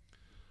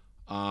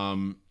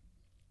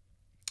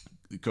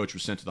 The coach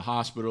was sent to the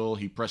hospital.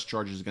 He pressed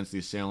charges against the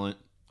assailant,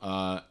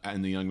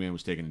 and the young man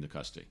was taken into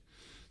custody.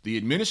 The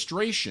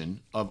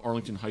administration of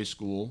Arlington High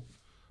School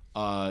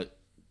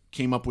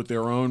came up with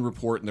their own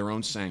report and their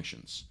own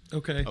sanctions.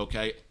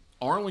 Okay.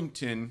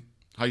 Arlington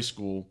High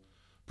School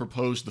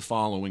proposed the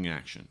following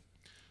action.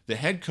 The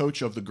head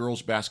coach of the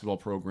girls basketball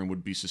program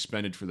would be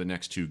suspended for the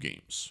next 2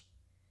 games.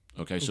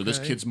 Okay, so this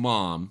kid's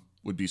mom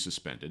would be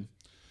suspended.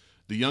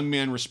 The young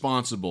man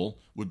responsible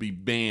would be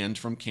banned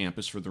from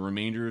campus for the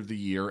remainder of the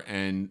year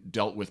and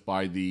dealt with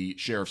by the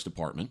sheriff's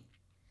department.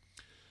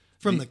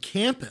 From the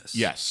campus?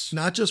 Yes.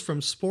 Not just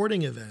from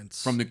sporting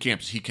events. From the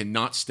campus. He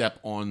cannot step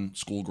on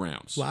school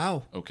grounds.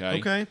 Wow.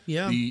 Okay,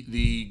 yeah.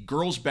 The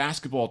girls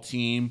basketball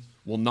team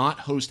will not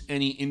host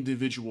any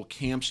individual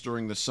camps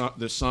during the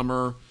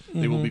summer.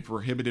 They will be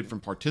prohibited from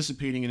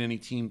participating in any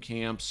team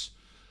camps.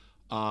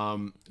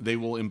 They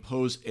will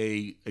impose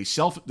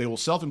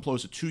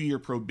self-impose a 2-year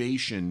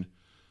probation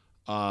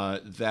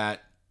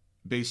that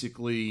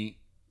basically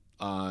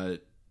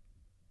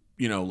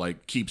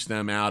keeps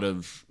them out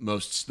of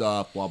most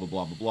stuff, blah blah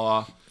blah blah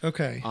blah.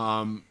 Okay.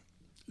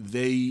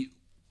 They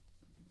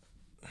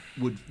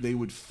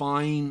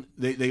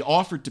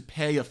offered to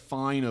pay a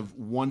fine of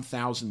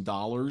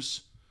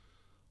 $1,000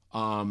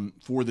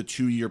 for the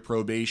 2-year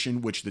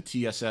probation, which the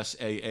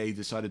TSSAA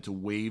decided to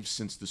waive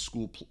since the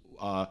school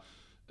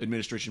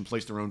administration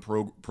placed their own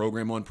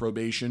program on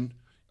probation.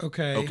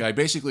 Okay.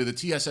 Basically, the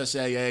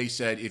TSSAA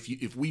said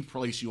if we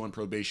place you on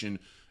probation,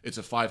 it's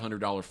a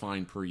 $500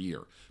 fine per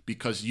year.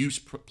 Because you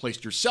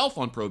placed yourself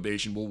on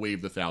probation, we'll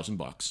waive the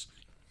 $1,000.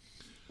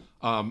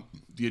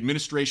 The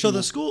administration. So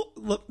the school.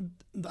 Look,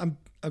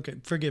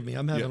 forgive me.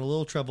 I'm having a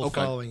little trouble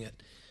following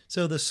it.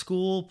 So the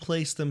school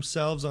placed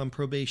themselves on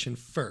probation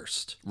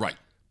first, right?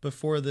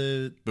 Before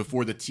the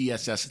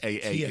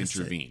TSSAA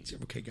intervened.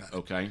 Okay, got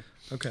it.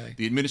 Okay.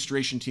 The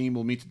administration team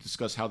will meet to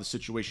discuss how the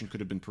situation could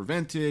have been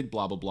prevented.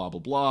 Blah blah blah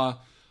blah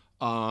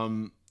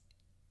blah.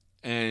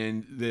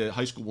 And the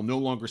high school will no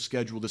longer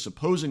schedule this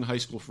opposing high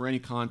school for any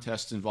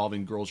contests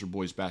involving girls or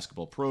boys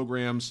basketball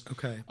programs.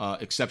 Okay.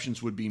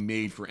 Exceptions would be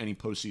made for any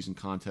postseason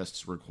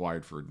contests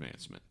required for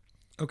advancement.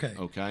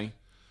 Okay.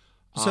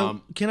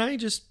 So can I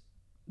just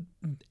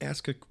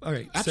ask all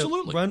right.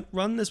 Absolutely. So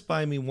run this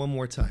by me one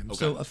more time. Okay.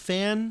 So a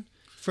fan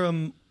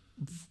from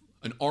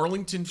an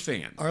Arlington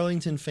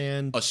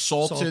fan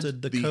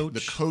assaulted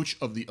the coach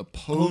of the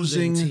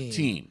opposing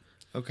team.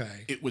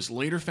 Okay. It was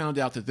later found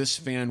out that this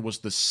fan was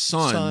the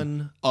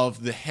son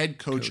of the head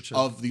coach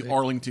of the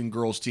Arlington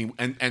girls team.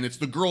 And it's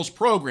the girls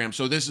program,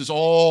 so this is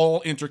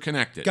all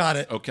interconnected. Got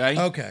it.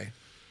 Okay.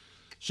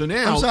 So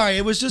now... I'm sorry,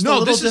 it was just a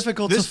little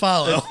difficult to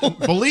follow.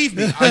 Believe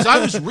me, as I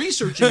was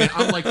researching it,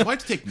 I'm like, do I have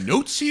to take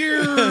notes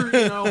here?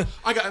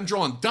 I'm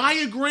drawing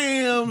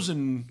diagrams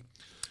and...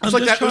 I'm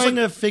just trying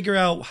to figure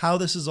out how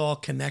this is all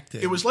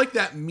connected. It was like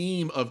that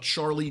meme of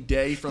Charlie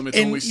Day from It's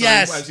Always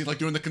Sunny, as he's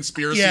doing the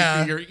conspiracy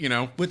theory,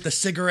 with the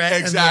cigarette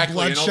and the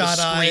bloodshot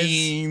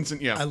eyes.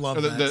 And, I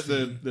love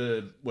that.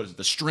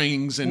 The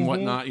strings and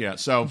whatnot. Yeah.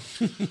 So,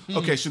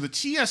 okay. So the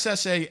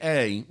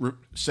TSSAA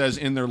says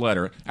in their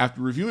letter,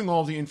 after reviewing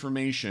all the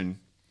information,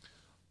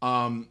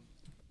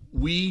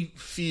 we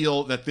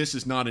feel that this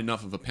is not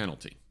enough of a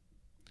penalty.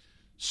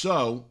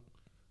 So,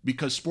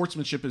 because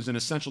sportsmanship is an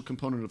essential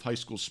component of high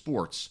school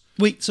sports.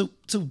 Wait, so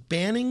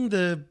banning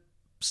the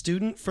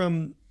student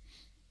from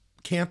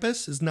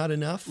campus is not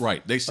enough?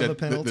 Right. They said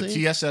the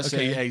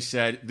TSSAA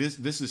said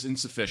this is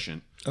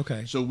insufficient.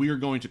 Okay. So we are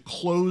going to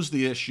close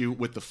the issue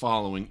with the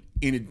following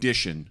in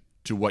addition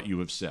to what you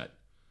have said.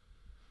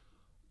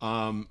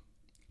 They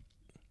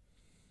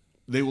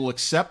will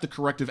accept the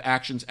corrective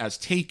actions as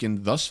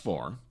taken thus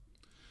far.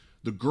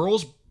 The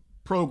girls'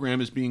 program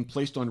is being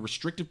placed on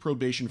restricted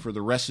probation for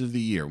the rest of the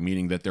year,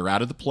 meaning that they're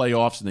out of the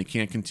playoffs and they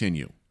can't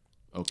continue.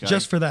 Okay,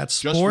 just for that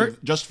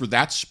sport. Just for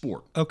that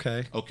sport.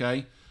 Okay.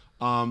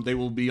 They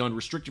will be on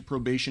restricted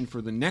probation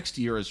for the next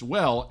year as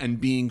well,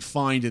 and being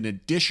fined an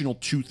additional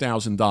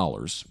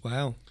 $2,000.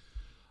 Wow.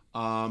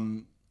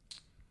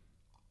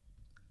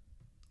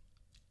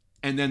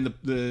 And then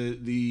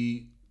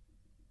the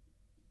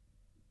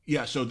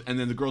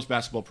girls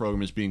basketball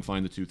program is being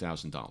fined the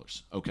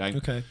 $2,000. Okay.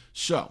 Okay.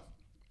 So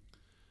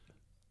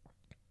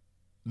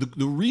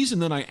the reason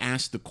that I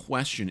asked the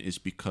question is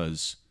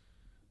because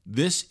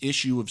this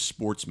issue of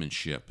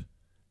sportsmanship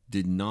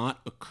did not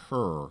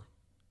occur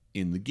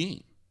in the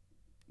game.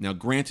 Now,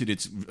 granted,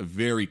 it's a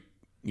very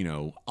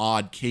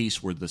odd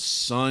case where the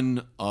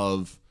son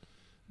of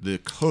the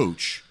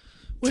coach.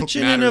 Which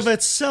in and of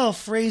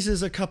itself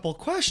raises a couple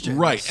questions.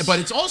 Right. But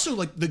it's also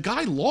like the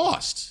guy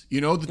lost. The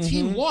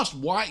team lost.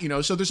 Why?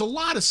 So there's a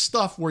lot of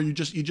stuff where you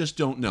just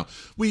don't know.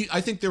 I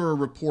think there were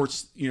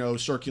reports,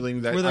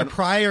 circulating that. Were there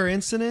prior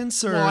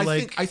incidents or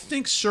I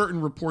think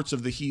certain reports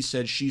of the he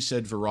said, she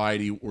said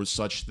variety were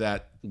such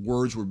that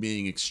words were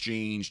being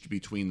exchanged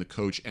between the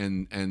coach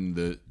and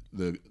the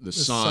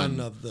son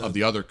of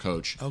the other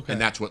coach. Okay.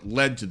 And that's what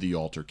led to the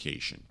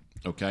altercation.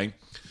 Okay.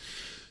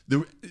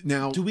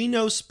 Now, do we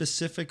know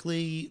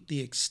specifically the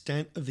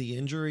extent of the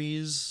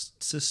injuries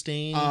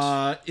sustained?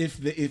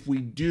 If we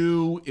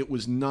do, it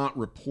was not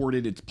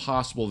reported. It's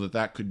possible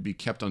that could be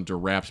kept under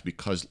wraps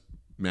because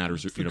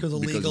matters, because of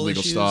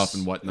legal stuff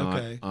and whatnot.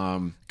 Okay.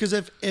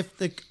 Because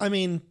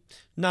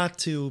not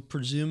to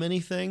presume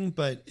anything,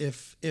 but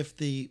if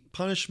the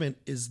punishment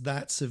is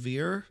that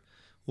severe,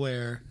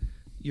 where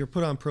you're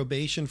put on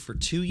probation for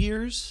 2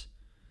 years,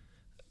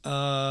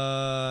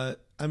 the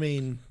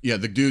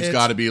dude's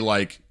got to be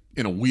like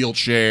in a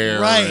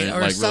wheelchair, right,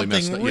 or like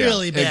something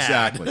really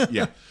bad. Exactly.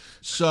 Yeah.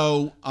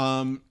 So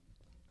the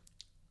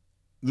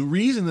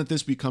reason that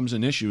this becomes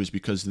an issue is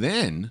because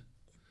then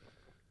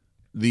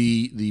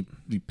the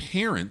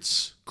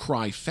parents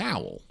cry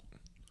foul.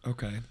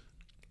 Okay.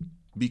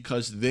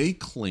 Because they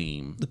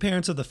claim the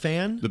parents of the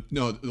fan?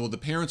 The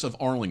parents of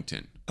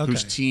Arlington, okay,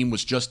 whose team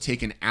was just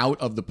taken out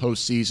of the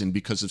postseason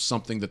because of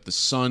something that the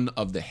son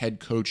of the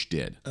head coach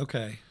did.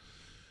 Okay.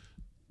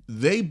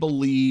 They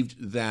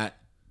believed that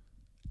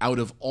out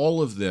of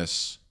all of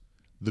this,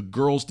 the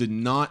girls did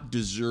not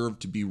deserve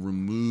to be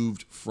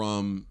removed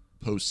from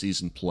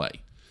postseason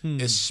play,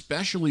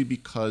 especially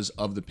because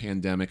of the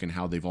pandemic and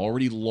how they've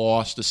already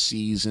lost a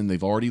season.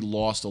 They've already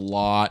lost a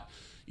lot.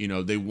 They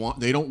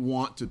don't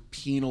want to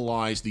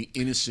penalize the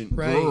innocent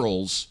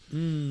girls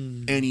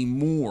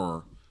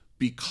anymore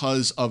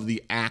because of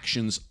the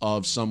actions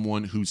of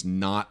someone who's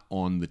not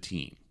on the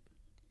team.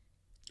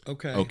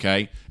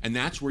 Okay. And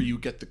that's where you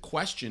get the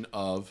question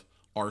of,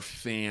 are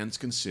fans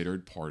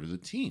considered part of the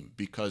team?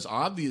 Because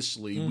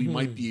obviously we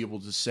might be able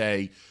to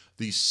say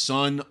the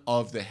son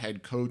of the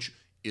head coach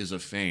is a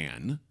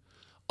fan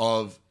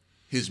of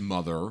his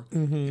mother,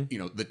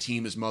 the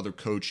team his mother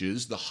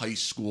coaches, the high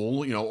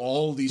school,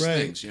 all these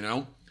things,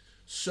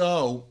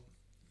 So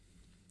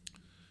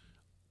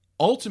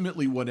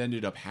ultimately what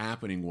ended up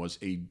happening was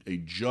a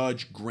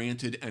judge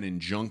granted an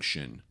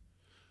injunction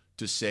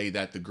to say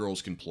that the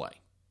girls can play.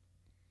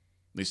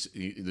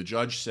 The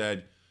judge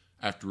said,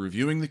 after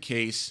reviewing the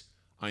case,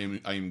 I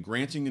am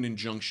granting an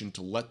injunction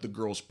to let the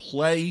girls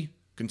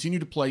continue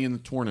to play in the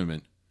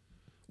tournament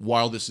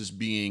while this is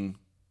being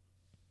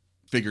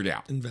figured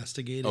out.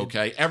 Investigated.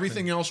 Okay.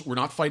 Everything else, we're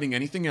not fighting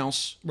anything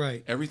else.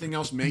 Right. Everything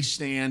else may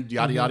stand,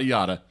 yada, yada,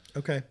 yada.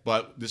 Okay.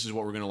 But this is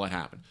what we're going to let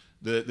happen.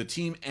 The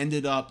team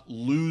ended up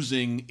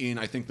losing in,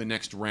 I think, the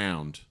next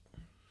round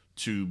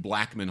to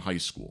Blackman High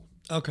School.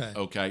 Okay.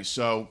 Okay.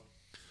 So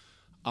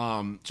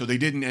they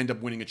didn't end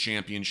up winning a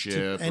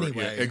championship.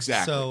 Anyway,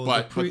 exactly. So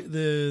but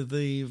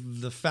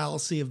the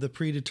fallacy of the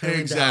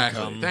predetermined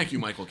outcome. Thank you,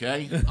 Michael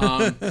K.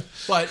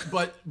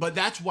 But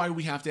that's why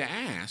we have to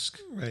ask.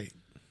 Right.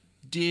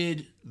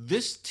 Did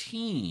this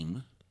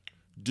team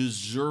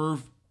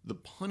deserve the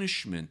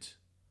punishment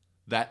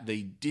that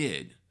they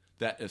did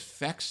that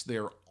affects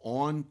their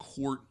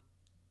on-court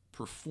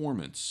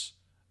performance?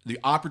 The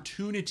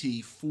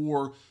opportunity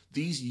for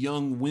these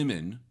young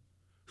women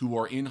who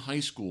are in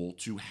high school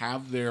to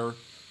have their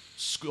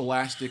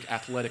scholastic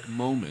athletic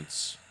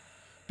moments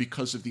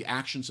because of the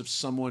actions of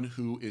someone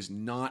who is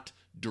not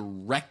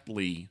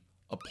directly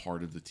a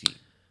part of the team.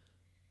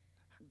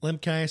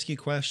 Can I ask you a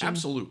question?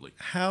 Absolutely.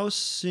 How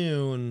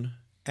soon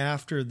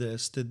after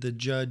this did the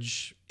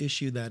judge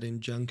issue that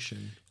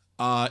injunction?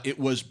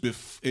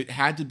 It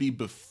had to be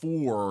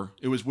before.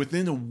 It was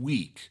within a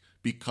week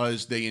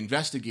because they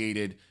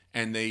investigated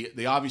and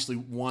they obviously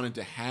wanted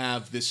to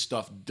have this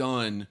stuff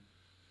done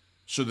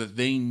so that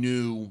they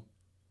knew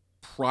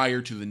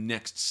prior to the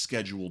next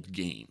scheduled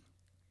game.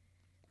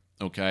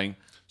 Okay?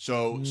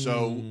 So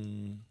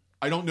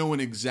I don't know an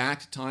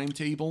exact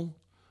timetable,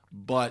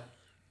 but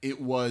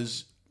it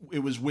was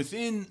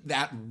within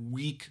that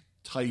week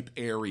type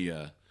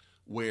area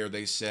where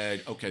they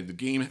said, okay, the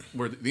game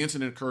where the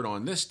incident occurred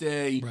on this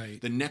day,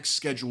 right, the next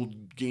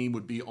scheduled game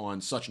would be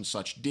on such and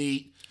such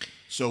date.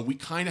 So we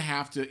kind of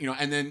have to,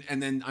 and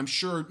then I'm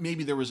sure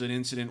maybe there was an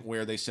incident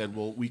where they said,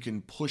 well, we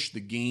can push the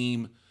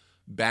game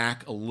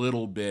back a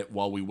little bit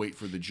while we wait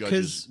for the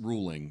judge's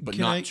ruling, but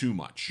not too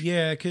much.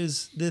 Yeah,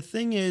 because the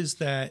thing is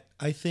that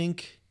I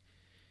think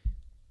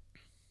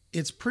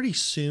it's pretty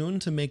soon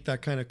to make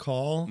that kind of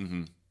call,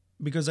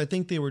 because I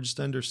think they were just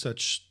under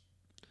such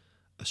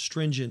a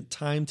stringent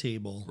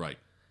timetable. Right.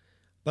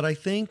 But I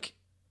think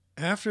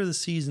after the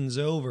season's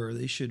over,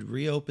 they should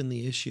reopen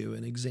the issue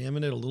and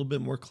examine it a little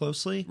bit more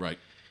closely. Right.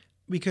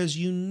 Because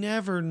you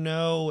never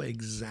know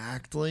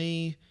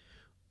exactly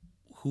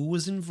who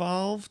was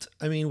involved.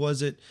 I mean,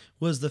 was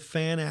the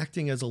fan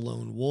acting as a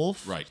lone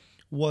wolf? Right.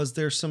 Was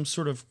there some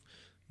sort of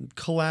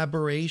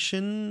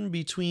collaboration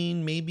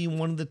between maybe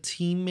one of the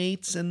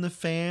teammates and the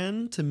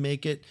fan to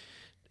make it,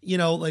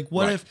 like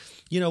what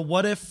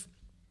if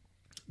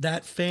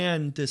that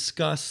fan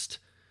discussed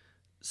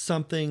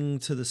something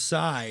to the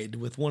side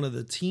with one of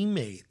the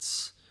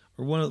teammates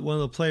or one of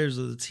the players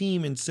of the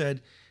team and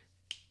said,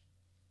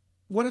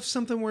 what if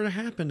something were to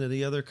happen to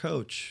the other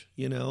coach?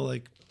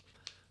 Like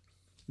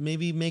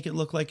maybe make it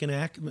look like not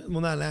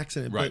an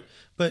accident, right.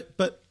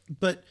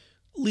 but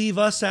leave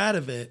us out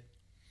of it,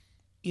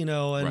 and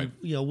right.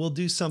 We'll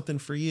do something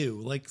for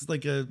you, like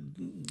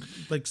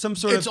some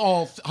sort of. It's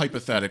all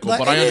hypothetical,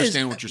 but I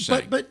understand what you're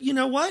saying. But you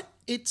know what?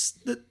 It's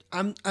that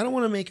I don't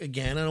want to make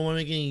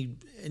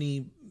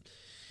any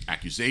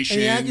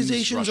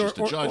accusations or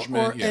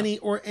judgment, any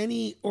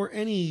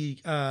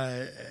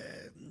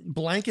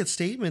blanket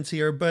statements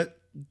here, but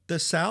the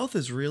South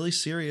is really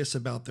serious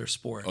about their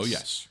sports. Oh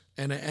yes,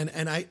 and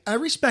I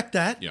respect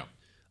that. Yeah.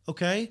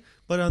 Okay,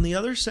 but on the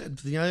other side,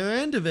 the other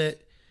end of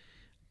it,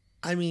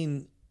 I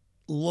mean,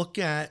 look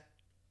at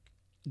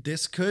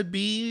this. Could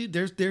be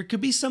there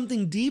could be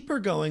something deeper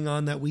going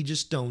on that we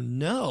just don't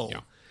know. Yeah.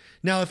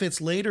 Now, if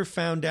it's later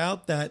found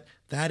out that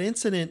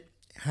incident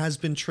has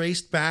been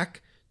traced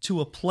back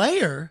to a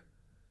player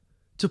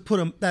put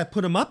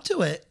him up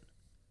to it,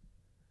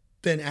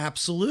 then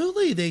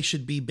absolutely they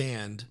should be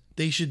banned.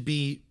 They should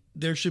be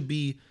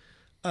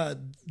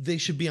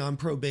on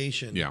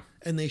probation. Yeah.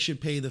 And they should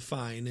pay the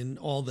fine and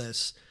all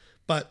this.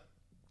 But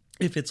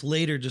if it's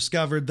later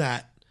discovered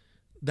that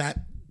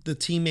the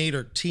teammate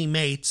or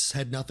teammates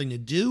had nothing to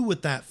do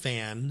with that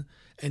fan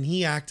and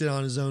he acted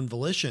on his own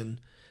volition,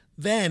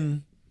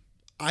 then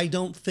I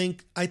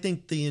think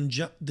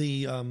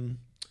the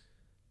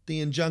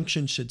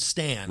injunction should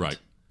stand. Right.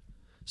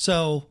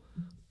 So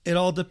it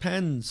all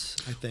depends,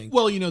 I think.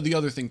 Well, the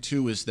other thing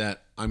too is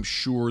that I'm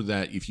sure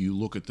that if you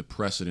look at the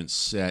precedent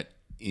set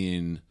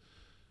in,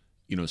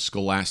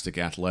 scholastic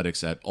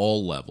athletics at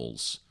all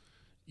levels,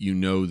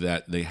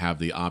 that they have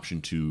the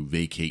option to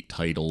vacate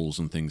titles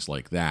and things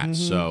like that. Mm-hmm.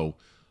 So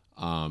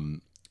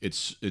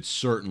it's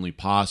certainly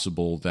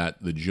possible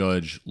that the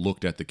judge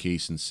looked at the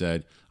case and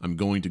said, I'm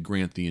going to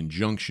grant the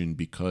injunction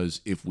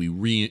because if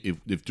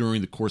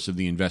during the course of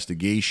the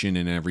investigation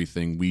and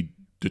everything, we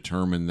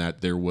determine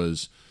that there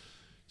was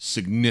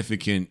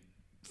significant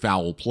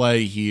foul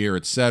play here,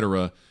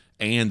 etc.,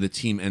 and the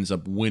team ends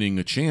up winning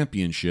a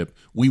championship,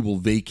 we will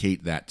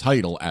vacate that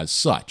title as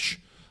such.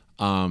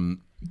 That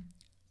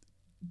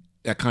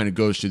kind of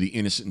goes to the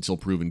innocent until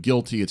proven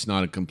guilty. It's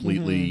not a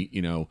completely,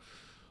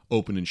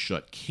 open and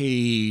shut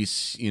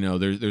case.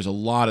 There's a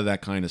lot of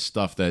that kind of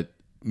stuff that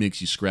makes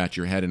you scratch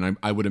your head, and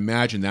I would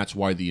imagine that's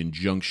why the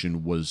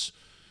injunction was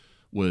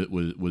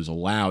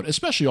allowed,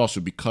 especially also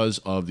because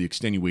of the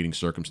extenuating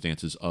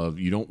circumstances of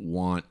you don't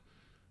want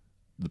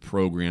the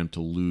program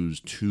to lose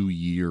 2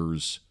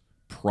 years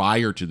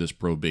prior to this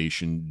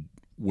probation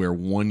where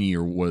 1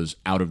 year was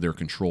out of their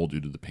control due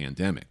to the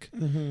pandemic.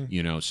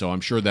 Mm-hmm. So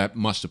I'm sure that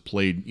must have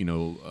played,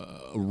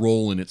 a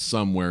role in it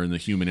somewhere in the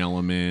human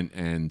element.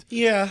 And,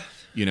 I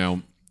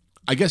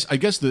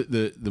guess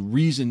the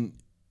reason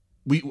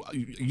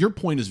your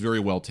point is very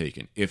well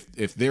taken.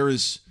 If there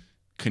is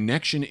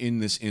connection in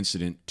this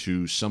incident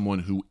to someone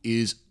who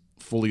is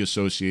fully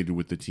associated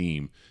with the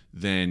team,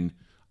 then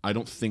I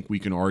don't think we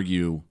can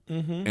argue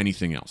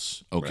anything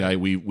else. Okay, right.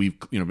 We've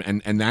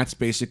and that's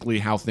basically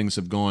how things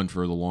have gone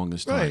for the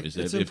longest time. Right.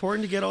 It's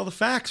important to get all the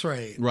facts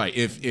right. Right.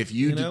 If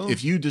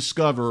you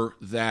discover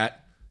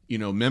that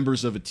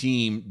members of a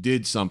team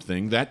did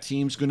something, that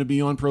team's going to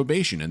be on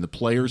probation, and the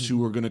players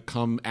who are going to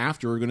come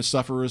after are going to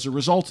suffer as a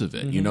result of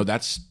it.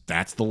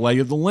 That's the lay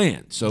of the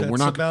land. So that's we're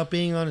not about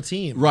being on a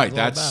team, right?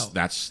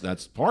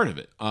 That's part of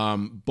it.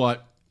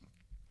 But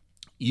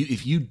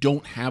if you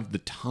don't have the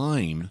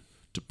time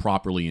to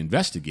properly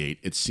investigate,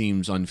 it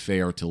seems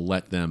unfair to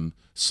let them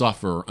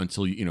suffer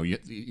until you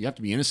have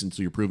to be innocent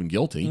until you're proven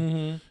guilty.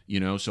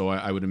 Mm-hmm. So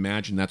I would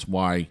imagine that's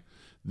why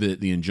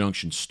the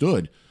injunction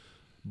stood.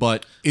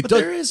 But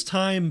there is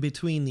time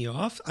between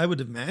I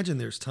would imagine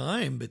there's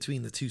time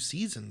between the two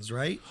seasons,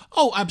 right?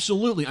 Oh,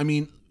 absolutely. I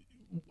mean,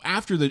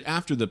 after the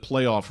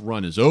playoff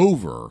run is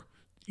over,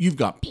 you've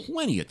got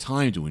plenty of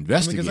time to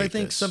investigate. Because I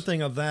think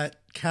something of that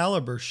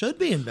caliber should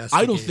be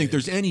investigated. I don't think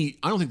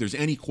there's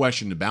any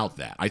question about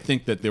that. I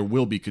think that there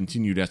will be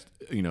continued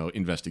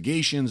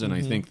investigations, and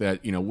I think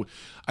that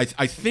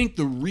I think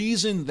the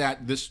reason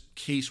that this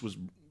case was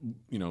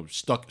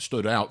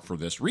stood out for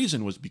this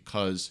reason was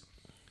because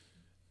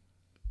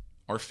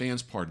our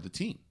fans part of the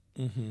team.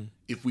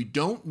 If we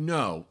don't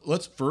know,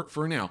 let's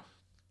for now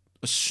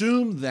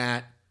assume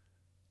that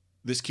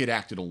this kid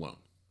acted alone.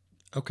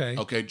 Okay.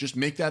 Okay, just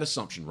make that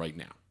assumption right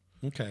now.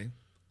 Okay.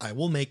 I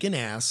will make an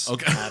ass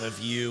out of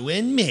you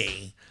and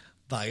me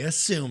by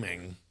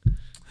assuming.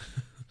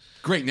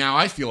 Great. Now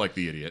I feel like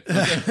the idiot.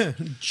 Okay.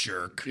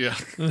 Jerk. Yeah.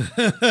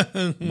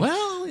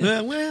 Well,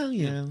 yeah. Well,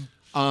 yeah.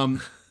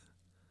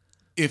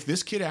 If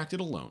this kid acted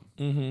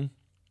alone,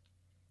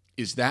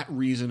 is that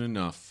reason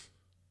enough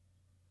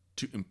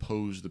to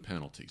impose the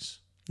penalties?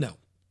 No.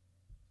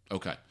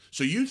 Okay.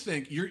 So you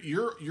think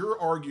your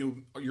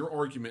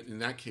argument in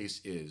that case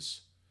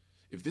is,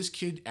 if this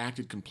kid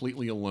acted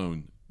completely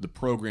alone, the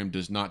program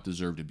does not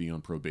deserve to be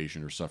on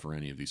probation or suffer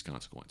any of these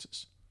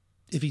consequences.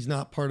 If he's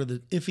not part of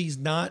the, if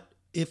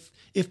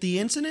the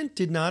incident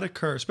did not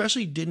occur,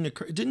 especially it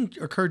didn't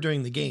occur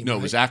during the game. No, right?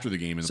 It was after the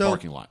game in the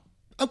parking lot.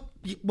 Oh,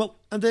 well,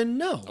 then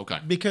no. Okay.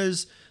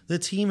 Because the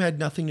team had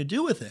nothing to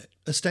do with it,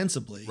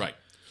 ostensibly. Right.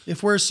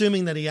 If we're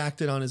assuming that he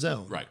acted on his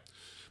own. Right.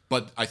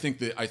 But I think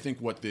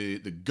what the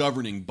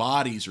governing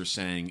bodies are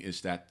saying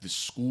is that the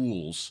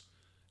schools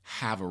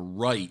have a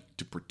right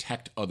to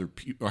protect other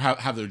people, or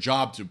have their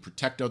job to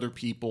protect other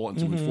people and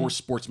to enforce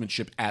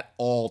sportsmanship at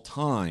all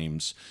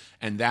times,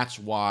 and that's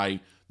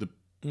why the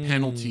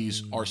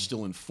penalties are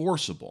still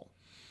enforceable.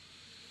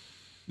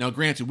 Now,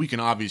 granted, we can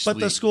obviously, but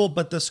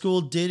the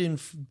school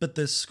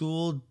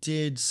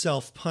did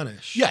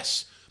self-punish.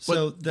 yes.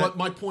 So but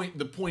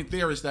the point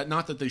there is that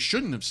not that they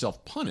shouldn't have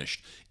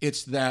self-punished.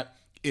 It's that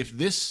if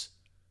this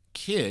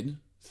kid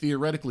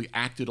theoretically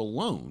acted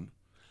alone,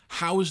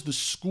 how is the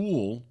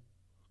school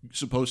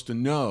supposed to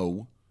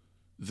know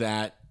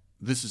that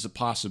this is a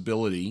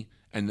possibility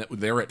and that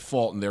they're at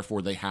fault and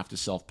therefore they have to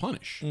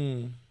self-punish?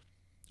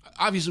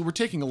 Obviously, we're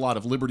taking a lot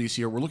of liberties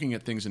here. We're looking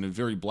at things in a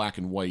very black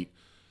and white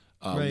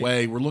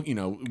way. We're looking,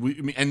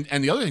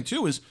 and the other thing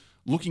too is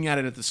looking at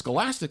it at the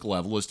scholastic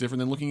level is different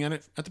than looking at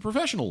it at the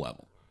professional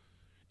level.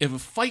 If a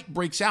fight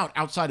breaks out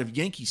outside of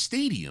Yankee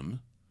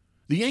Stadium,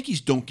 the Yankees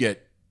don't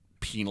get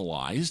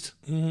penalized.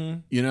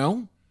 Even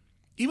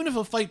if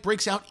a fight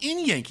breaks out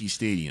in Yankee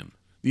Stadium,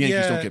 the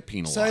Yankees don't get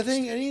penalized. So I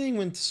think anything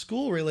when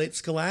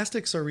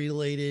scholastics are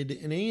related,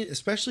 and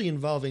especially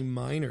involving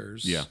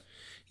minors. Yeah.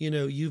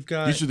 You've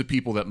got, these are the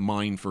people that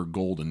mine for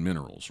gold and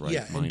minerals, right?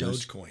 Yeah, and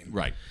Miners. Dogecoin.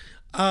 Right.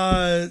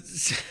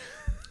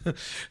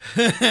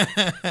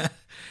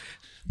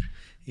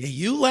 Yeah,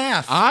 you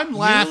laugh. I'm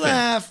laughing. You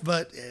laugh,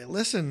 but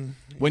listen.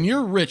 When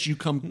you're rich, you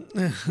come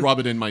rub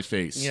it in my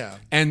face. Yeah.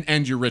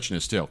 And your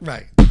richness too.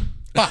 Right.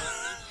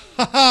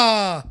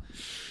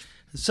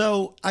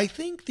 So I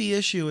think the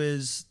issue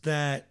is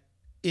that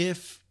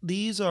if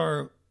these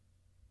are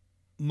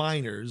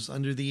minors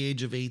under the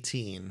age of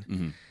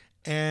 18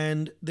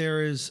 and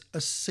there is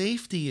a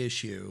safety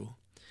issue,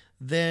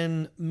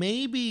 then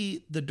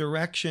maybe the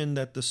direction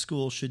that the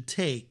school should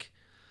take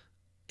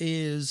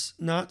is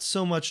not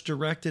so much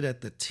directed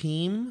at the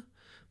team,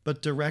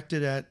 but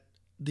directed at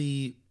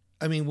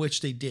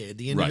which they did.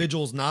 The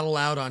individual's not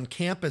allowed on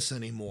campus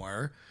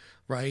anymore,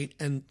 right?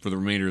 And for the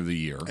remainder of the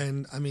year.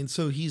 And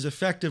so he's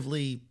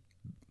effectively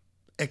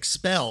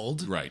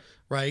expelled,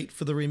 right,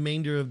 for the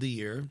remainder of the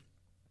year.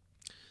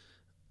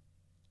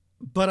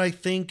 But I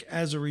think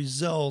as a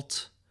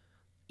result,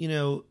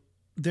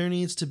 there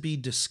needs to be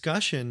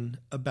discussion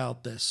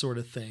about this sort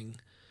of thing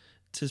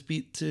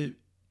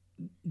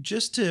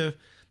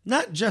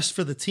not just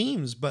for the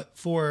teams, but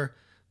for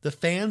the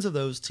fans of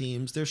those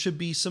teams. There should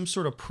be some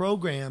sort of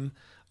program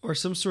or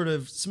some sort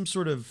of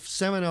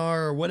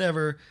seminar or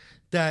whatever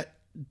that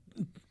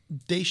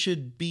they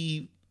should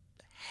be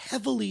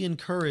heavily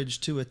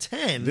encouraged to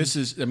attend.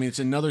 It's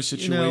another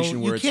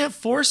situation where you can't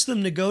force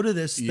them to go to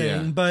this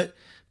thing, but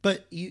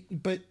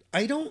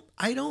I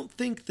don't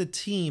think the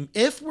team,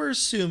 if we're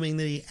assuming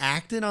that he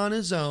acted on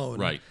his own,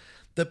 right,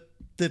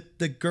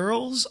 the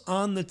girls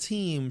on the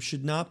team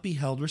should not be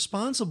held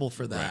responsible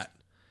for that,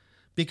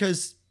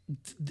 because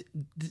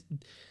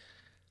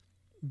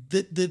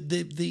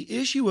the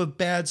issue of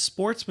bad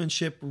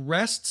sportsmanship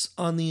rests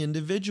on the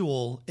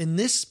individual in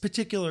this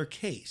particular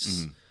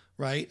case,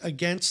 right,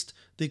 against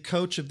the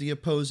coach of the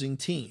opposing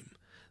team,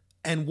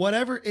 and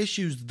whatever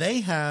issues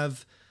they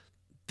have,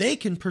 they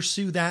can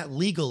pursue that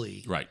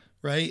legally, right,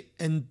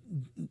 and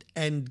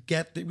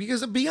get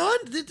because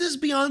this is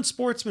beyond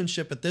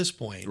sportsmanship at this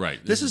point,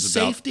 right. This is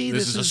safety.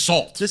 This is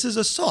assault. This is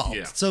assault.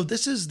 Yeah. So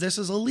this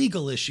is a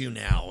legal issue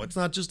now. It's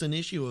not just an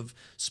issue of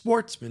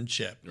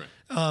sportsmanship.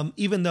 Right.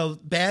 Even though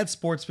bad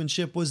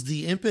sportsmanship was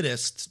the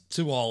impetus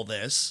to all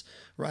this,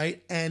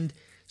 right? And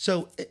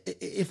so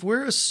if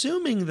we're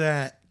assuming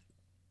that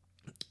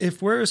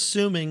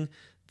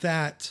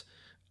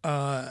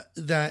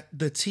that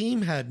the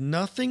team had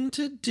nothing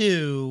to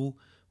do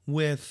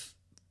with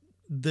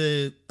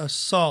the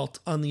assault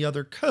on the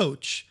other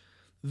coach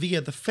via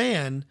the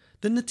fan,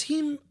 then the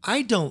team,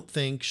 I don't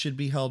think, should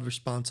be held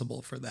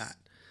responsible for that.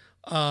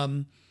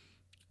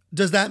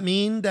 Does that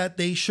mean that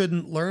they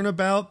shouldn't learn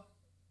about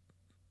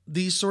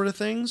these sort of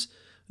things?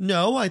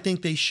 No, I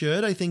think they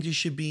should. I think they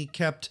should be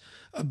kept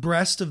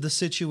abreast of the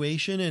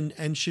situation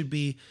and should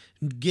be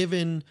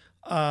given,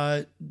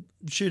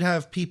 should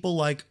have people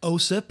like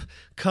OSIP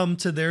come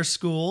to their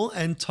school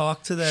and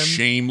talk to them.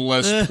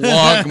 Shameless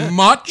plug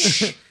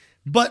much.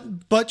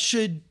 But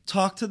should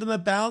talk to them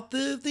about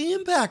the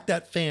impact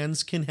that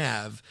fans can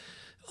have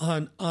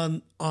on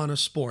a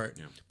sport.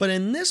 Yeah. But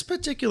in this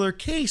particular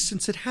case,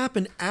 since it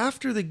happened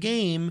after the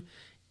game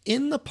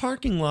in the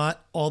parking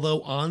lot,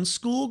 although on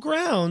school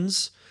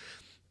grounds,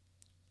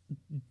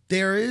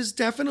 there is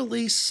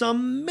definitely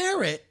some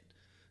merit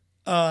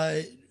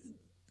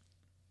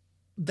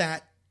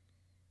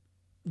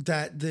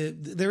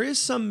there is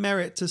some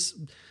merit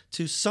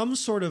to some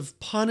sort of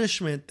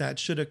punishment that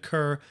should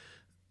occur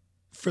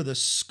for the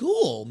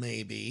school,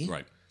 maybe,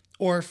 right,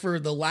 or for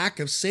the lack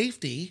of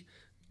safety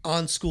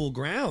on school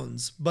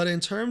grounds. But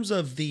in terms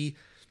of the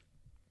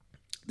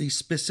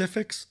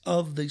specifics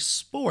of the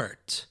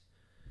sport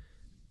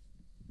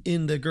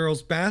in the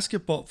girls'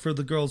 basketball, for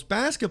the girls'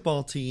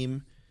 basketball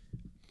team,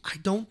 I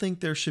don't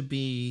think there should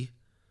be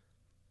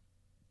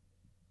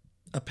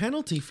a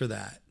penalty for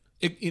that.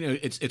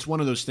 It's one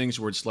of those things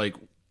where it's like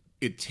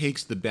it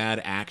takes the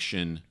bad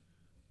action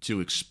to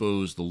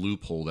expose the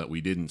loophole that we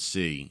didn't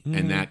see,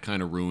 and that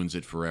kind of ruins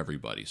it for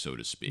everybody, so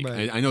to speak.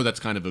 Right. I know that's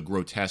kind of a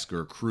grotesque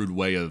or crude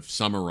way of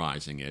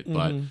summarizing it,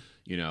 but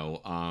I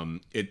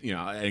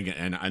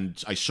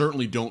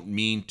certainly don't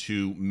mean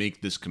to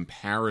make this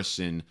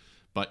comparison,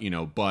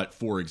 but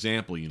for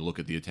example, you look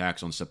at the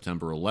attacks on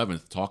September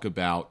 11th, talk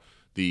about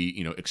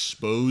the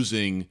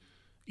exposing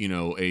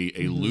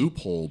a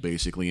loophole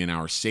basically in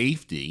our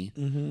safety.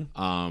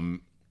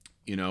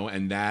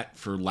 And that,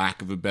 for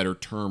lack of a better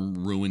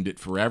term, ruined it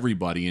for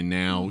everybody. And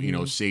now,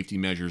 safety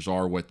measures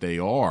are what they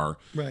are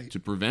to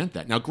prevent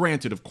that. Now,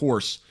 granted, of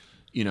course,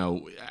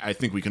 I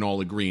think we can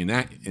all agree in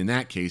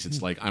that case,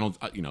 it's like, I don't,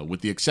 with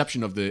the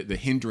exception of the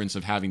hindrance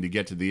of having to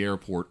get to the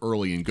airport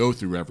early and go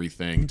through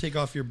everything. And take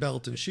off your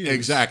belt and shoes.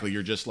 Exactly.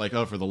 You're just like,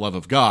 oh, for the love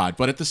of God.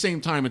 But at the same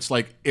time, it's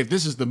like, if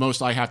this is the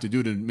most I have to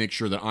do to make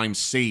sure that I'm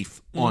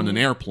safe on an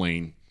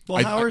airplane.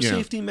 Well, how are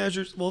safety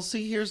measures? Well,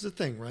 see, here's the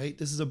thing, right?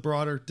 This is a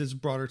broader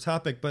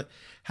topic, but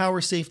how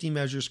are safety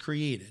measures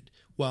created?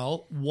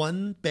 Well,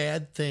 one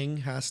bad thing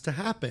has to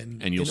happen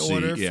and you'll in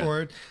order see,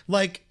 for it.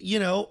 Like,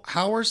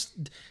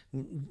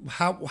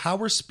 how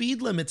are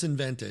speed limits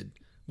invented?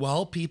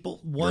 Well,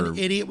 one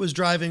idiot was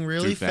driving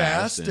really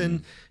fast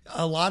and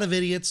a lot of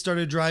idiots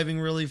started driving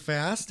really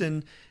fast,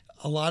 and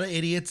a lot of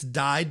idiots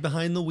died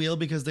behind the wheel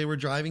because they were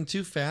driving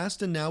too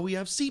fast, and now we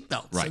have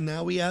seatbelts, right, and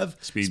now we have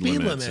speed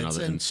limits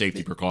and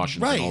safety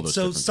precautions, right? And all those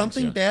so different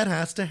something things, bad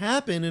has to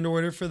happen in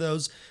order for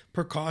those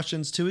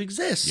precautions to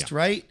exist,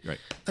 right? Right.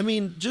 I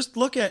mean, just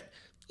look at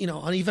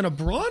on even a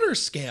broader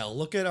scale.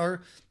 Look at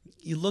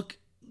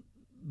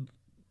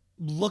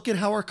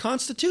how our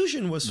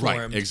Constitution was formed.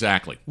 Right,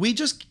 exactly. We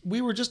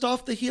were just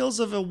off the heels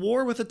of a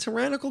war with a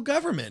tyrannical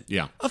government.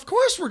 Yeah. Of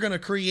course we're going to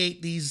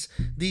create these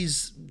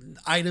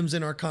items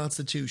in our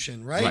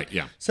Constitution, right? Right,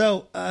 yeah.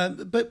 So,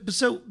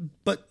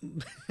 but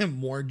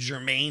more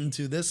germane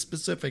to this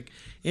specific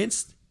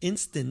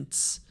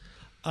instance,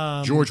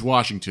 George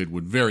Washington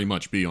would very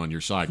much be on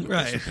your side with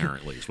this,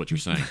 apparently, is what you're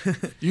saying. You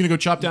going to go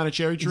chop down a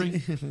cherry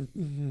tree?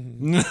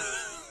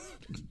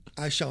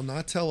 I shall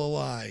not tell a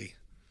lie.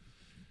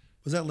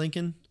 Was that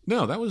Lincoln?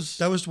 No, that was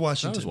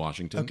Washington. That was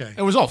Washington. Okay.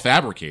 It was all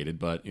fabricated,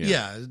 but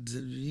yeah,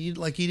 he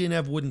didn't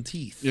have wooden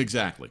teeth.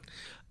 Exactly.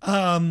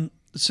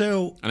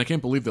 So, and I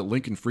can't believe that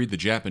Lincoln freed the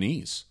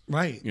Japanese.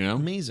 Right.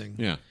 Amazing.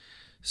 Yeah.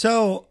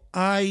 So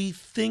I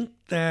think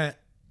that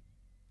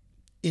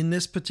in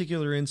this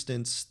particular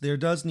instance, there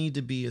does need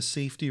to be a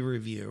safety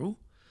review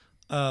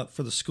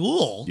for the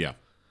school. Yeah.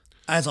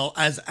 As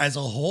a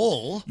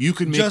whole, you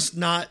could make, just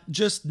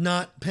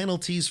not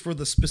penalties for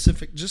the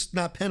specific, just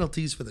not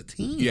penalties for the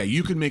team. Yeah,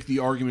 you could make the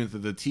argument that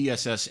the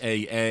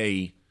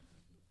TSSAA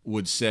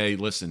would say,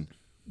 listen,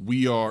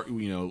 we are,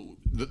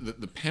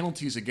 the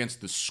penalties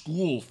against the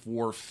school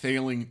for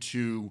failing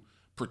to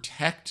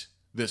protect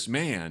this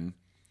man,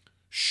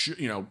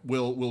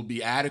 will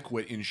be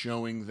adequate in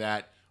showing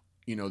that,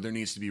 there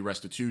needs to be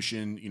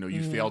restitution.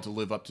 You failed to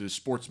live up to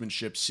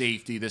sportsmanship,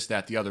 safety, this,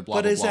 that, the other,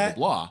 blah,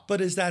 blah.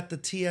 But is that the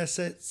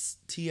TSSAA's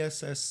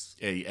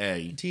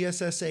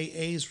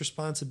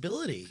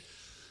responsibility?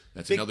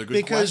 That's another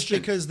good question.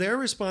 Because their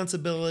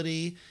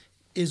responsibility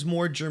is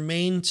more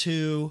germane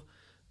to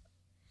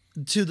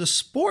the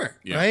sport,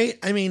 right?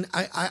 I mean,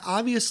 I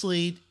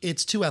obviously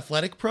it's two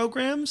athletic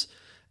programs,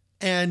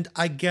 and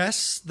I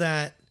guess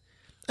that,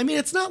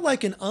 it's not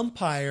like an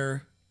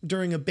umpire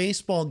during a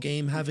baseball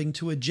game having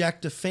to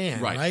eject a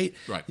fan, right?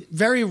 Right.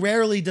 Very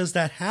rarely does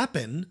that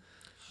happen,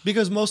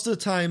 because most of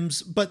the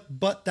times,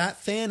 but that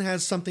fan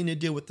has something to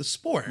do with the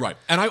sport. Right.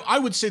 And I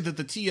would say that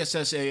the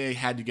TSSAA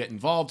had to get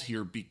involved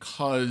here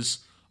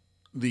because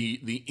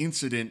the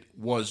incident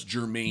was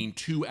germane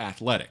to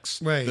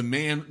athletics. Right.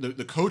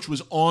 The coach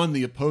was on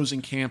the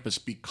opposing campus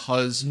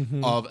because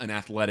of an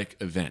athletic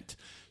event.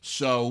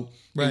 So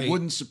it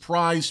wouldn't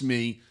surprise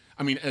me.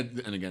 I mean,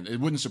 and again, it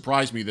wouldn't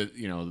surprise me that,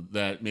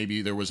 that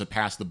maybe there was a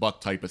pass the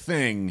buck type of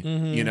thing,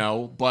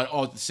 but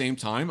all at the same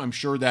time, I'm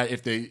sure that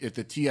if the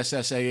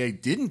TSSAA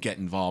didn't get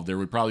involved, there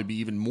would probably be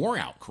even more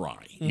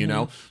outcry,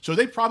 So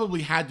they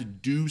probably had to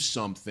do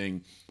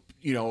something,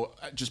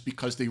 just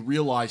because they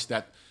realized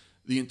that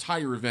the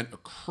entire event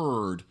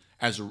occurred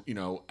as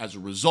a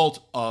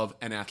result of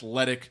an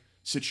athletic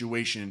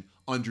situation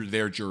under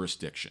their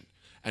jurisdiction.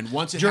 And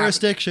once it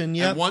happened,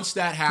 and once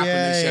that happened,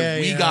 they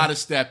said, we got to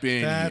step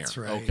in. That's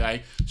here. right.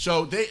 Okay.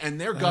 So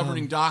their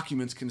governing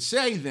documents can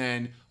say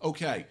then,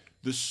 okay,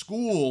 the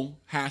school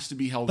has to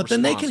be held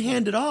responsible. But then they can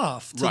hand it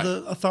off to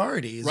the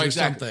authorities or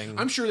something.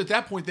 I'm sure at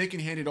that point they can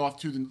hand it off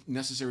to the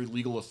necessary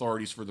legal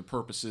authorities for the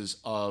purposes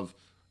of,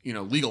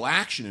 legal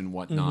action and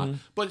whatnot.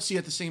 But see,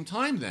 at the same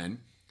time then,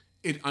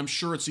 I'm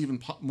sure it's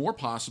even more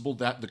possible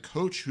that the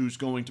coach who's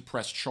going to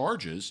press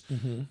charges,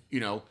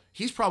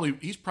 he's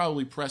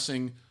probably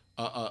pressing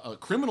a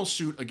criminal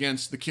suit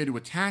against the kid who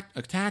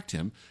attacked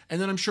him,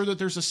 and then I'm sure that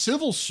there's a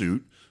civil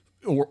suit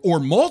or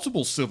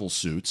multiple civil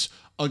suits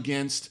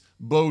against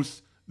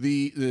both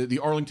the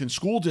Arlington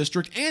School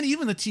District and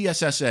even the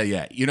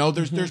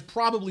TSSAA. There's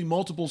probably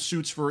multiple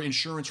suits for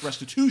insurance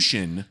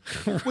restitution,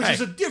 which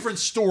is a different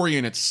story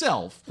in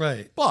itself.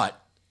 Right.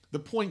 But the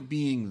point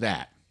being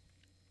that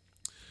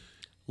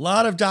a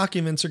lot of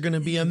documents are going to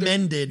be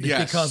amended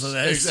because of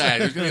this. Exactly.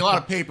 There's going to be a lot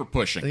of paper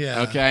pushing.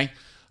 Yeah. Okay.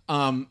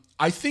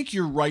 I think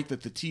you're right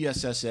that the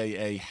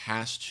TSSAA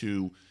has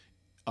to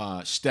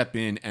step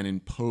in and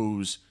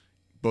impose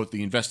both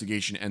the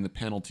investigation and the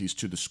penalties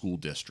to the school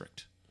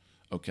district,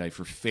 okay,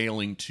 for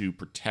failing to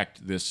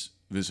protect this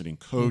visiting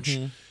coach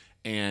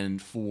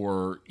and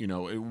for,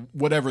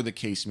 whatever the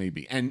case may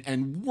be,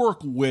 and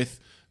work with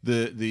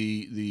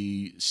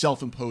the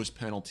self-imposed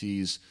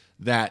penalties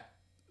that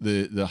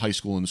the high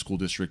school and the school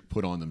district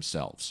put on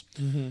themselves.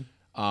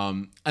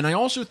 And I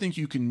also think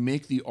you can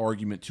make the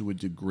argument to a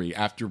degree,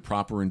 after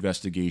proper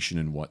investigation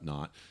and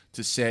whatnot,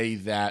 to say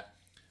that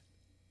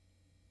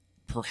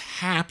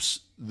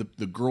perhaps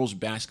the girls'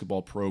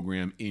 basketball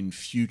program in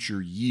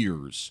future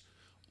years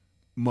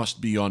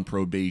must be on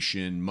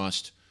probation,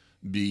 must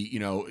be,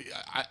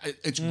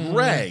 it's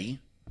gray,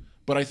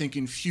 but I think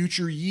in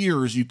future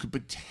years you could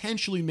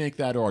potentially make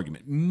that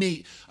argument.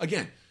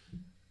 Again,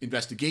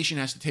 investigation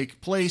has to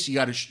take place. You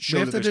got to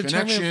show that there's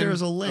connection. If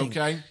there's a link.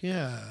 Okay.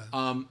 Yeah.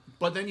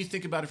 But then you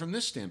think about it from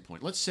this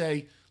standpoint. Let's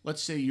say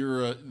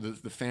you're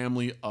the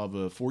family of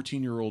a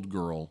 14-year-old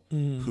girl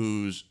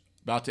who's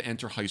about to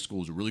enter high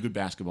school, is a really good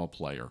basketball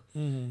player,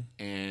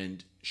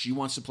 and she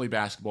wants to play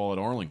basketball at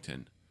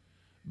Arlington.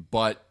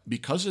 But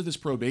because of this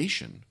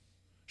probation,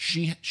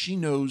 she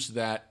knows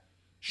that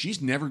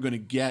she's never going to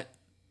get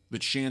the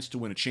chance to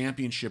win a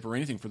championship or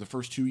anything for the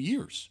first 2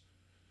 years.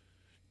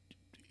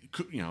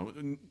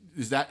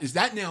 Is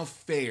that now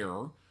fair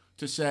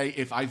to say,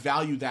 if I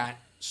value that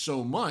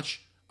so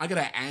much, I got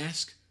to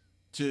ask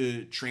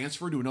to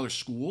transfer to another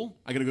school?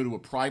 I got to go to a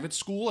private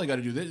school. I got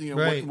to do this,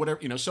 right.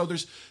 whatever. So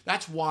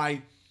that's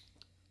why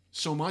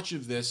so much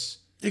of this,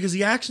 because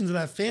the actions of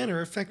that fan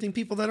are affecting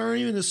people that aren't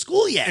even in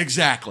school yet.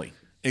 Exactly.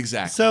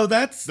 So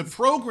that's the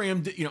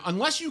program.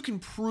 Unless you can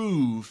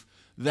prove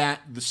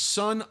that the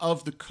son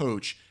of the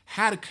coach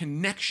had a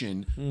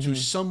connection to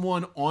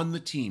someone on the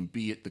team,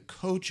 be it the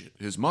coach,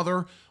 his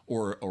mother,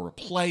 or a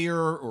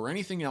player, or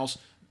anything else,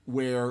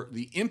 where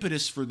the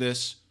impetus for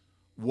this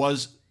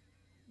was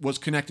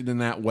connected in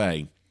that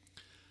way,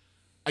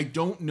 I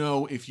don't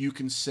know if you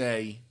can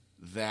say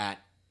that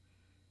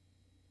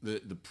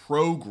the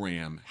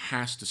program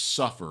has to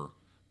suffer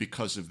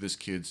because of this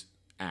kid's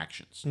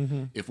actions.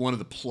 If one of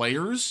the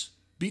players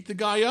beat the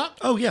guy up,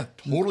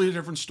 totally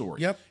different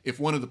story. Yep. If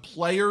one of the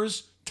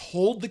players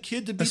told the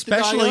kid to beat the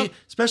guy up,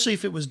 especially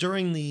if it was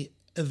during the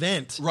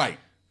event, right?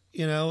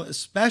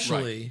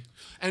 Especially,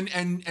 right.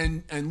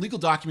 And legal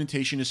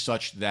documentation is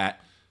such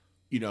that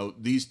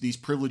these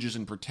privileges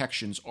and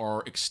protections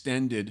are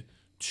extended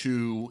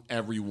to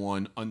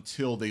everyone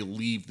until they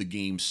leave the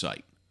game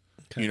site.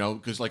 Okay.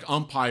 Because like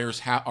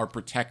umpires are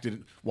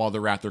protected while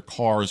they're at their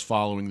cars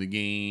following the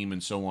game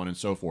and so on and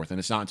so forth. And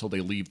it's not until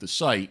they leave the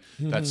site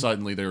that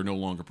suddenly they're no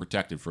longer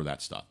protected for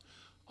that stuff.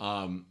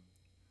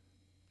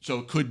 So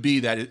it could be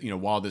that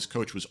while this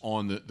coach was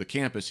on the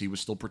campus, he was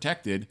still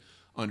protected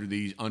under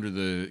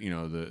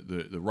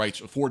the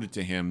rights afforded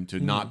to him to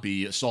not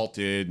be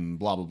assaulted and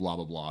blah blah blah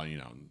blah blah,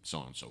 and so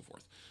on and so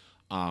forth.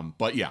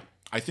 But yeah,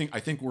 I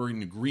think we're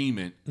in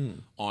agreement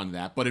on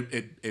that. But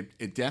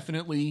it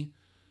definitely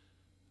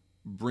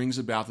brings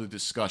about the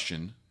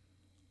discussion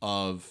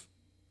of,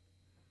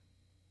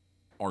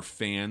 are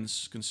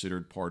fans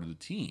considered part of the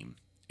team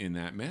in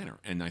that manner?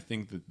 And I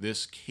think that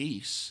this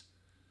case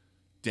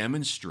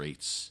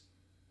demonstrates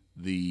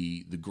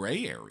the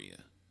gray area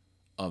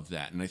of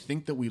that. And I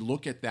think that we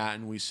look at that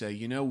and we say,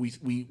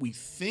 we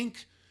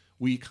think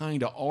we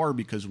kind of are,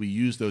 because we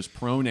use those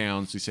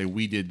pronouns to say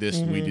we did this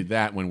and we did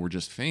that when we're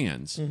just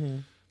fans.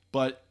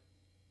 But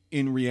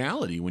in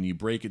reality, when you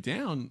break it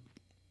down,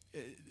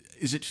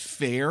 is it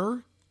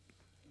fair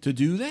to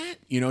do that,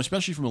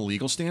 especially from a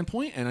legal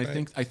standpoint. And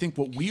I think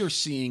what we are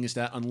seeing is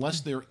that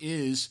unless there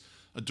is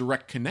a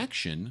direct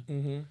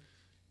connection,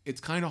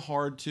 it's kind of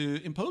hard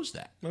to impose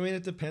that. I mean,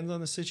 it depends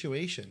on the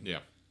situation. Yeah.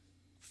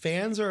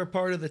 Fans are a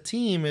part of the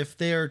team if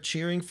they are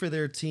cheering for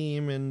their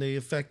team and they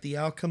affect the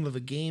outcome of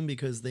a game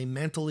because they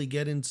mentally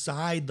get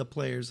inside the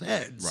players'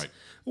 heads. Right.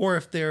 Or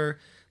if they're,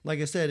 like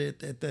I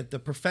said, at the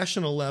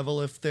professional level,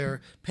 if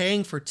they're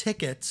paying for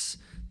tickets,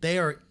 they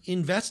are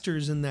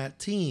investors in that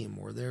team,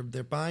 or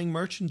they're buying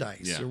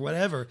merchandise or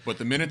whatever. But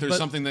the minute there's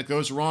something that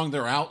goes wrong,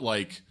 they're out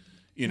like,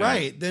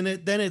 right. Then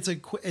it's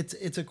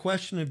a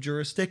question of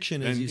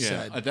jurisdiction, as you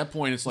said. At that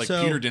point, it's like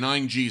Peter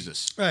denying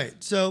Jesus. Right.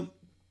 So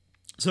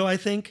I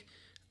think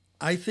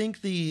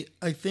the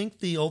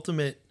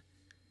ultimate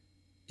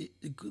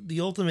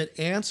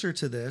answer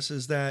to this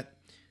is that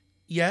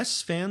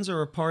yes, fans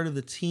are a part of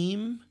the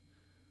team.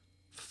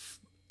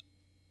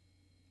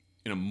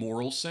 In a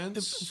moral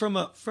sense? From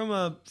a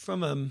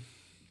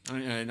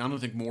I don't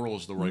think moral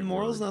is the right word.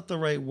 Moral's not the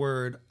right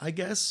word. I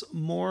guess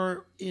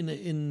more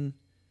in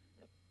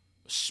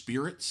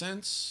spirit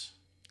sense?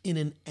 In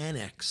an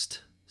annexed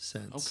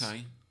sense.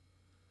 Okay.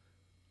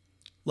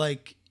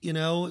 Like,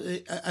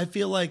 I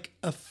feel like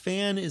a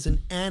fan is an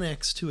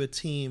annex to a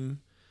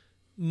team,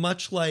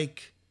 much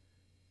like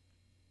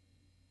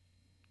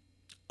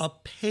a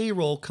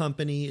payroll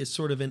company is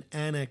sort of an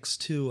annex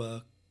to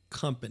a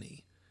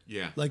company.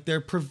 Yeah. Like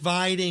they're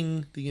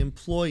providing the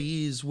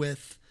employees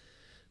with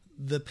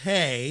the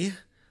pay,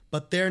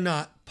 but they're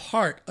not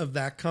part of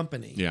that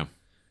company. Yeah.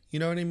 You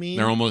know what I mean?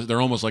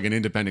 They're almost like an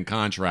independent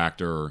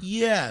contractor.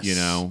 Yes.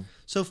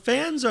 So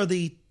fans are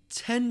the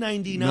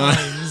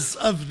 1099s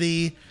of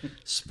the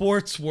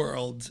sports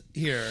world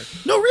here.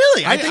 No,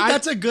 really. I think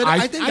that's a good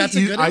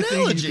analogy. I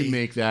think you can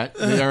make that.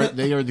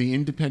 They are the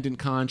independent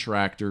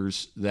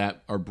contractors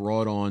that are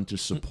brought on to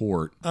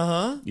support. They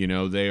are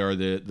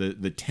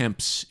the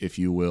temps, if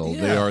you will.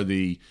 Yeah. They are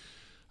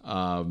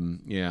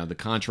the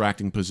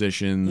contracting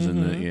positions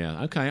and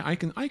okay, I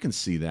can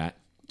see that.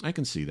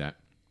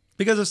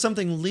 Because if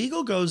something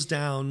legal goes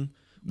down,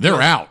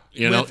 they're out,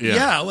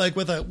 like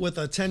with a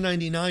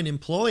 1099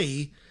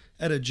 employee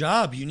at a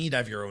job, you need to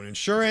have your own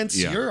insurance.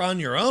 Yeah. You're on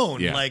your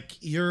own. Yeah.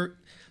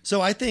 So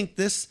I think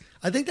that's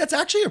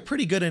actually a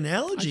pretty good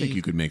analogy. I think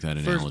you could make that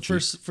analogy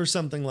for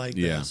something like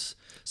this.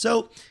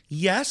 So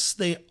yes,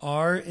 they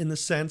are in the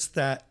sense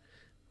that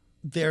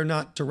they're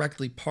not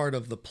directly part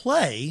of the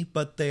play,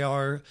 but they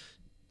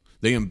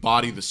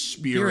embody the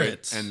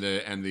spirit and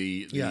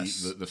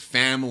the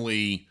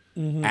family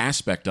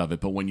aspect of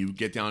it. But when you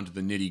get down to the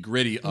nitty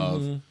gritty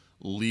of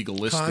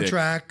legalistic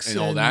contracts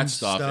and all that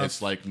stuff,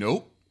 it's like,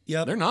 nope,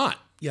 they're not.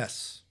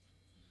 Yes.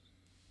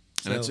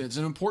 And it's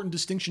an important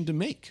distinction to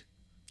make.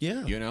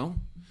 Yeah.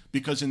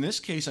 Because in this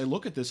case, I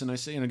look at this and I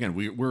say, and again,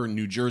 we're in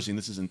New Jersey and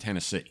this is in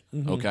Tennessee.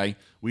 Okay.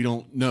 We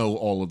don't know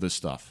all of this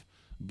stuff,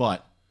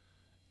 but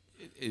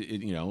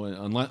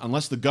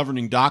unless the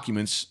governing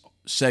documents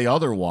say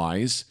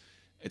otherwise,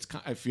 it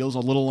feels a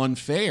little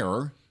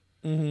unfair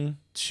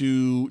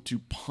to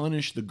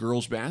punish the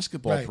girls'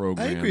 basketball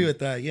program. I agree with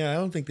that. Yeah, I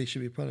don't think they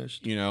should be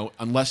punished.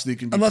 Unless they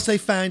they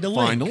find a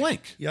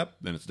link. Yep.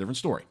 Then it's a different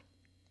story.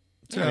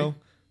 So,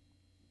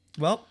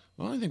 well,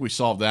 I think we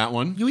solved that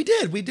one. We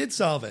did. We did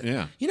solve it.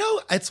 Yeah.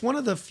 It's one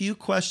of the few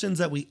questions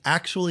that we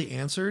actually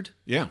answered.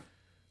 Yeah.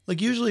 Like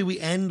usually we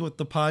end with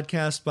the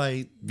podcast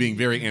by being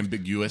very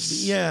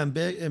ambiguous. Yeah,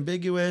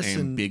 ambiguous.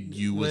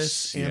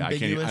 Yeah, I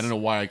don't know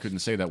why I couldn't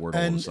say that word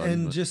all of a sudden.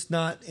 And just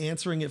not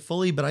answering it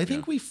fully, but I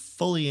think we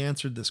fully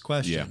answered this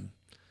question. Yeah.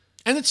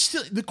 And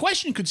the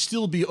question could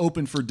still be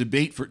open for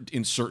debate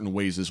in certain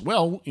ways as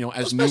well.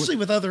 Especially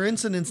with other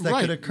incidents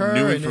that could occur.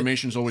 New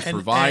information is always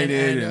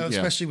provided, and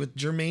especially with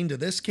germane to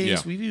this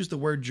case. We've used the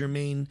word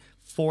germane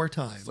 4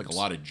 times. It's like a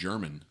lot of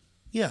German.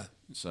 Yeah.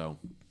 So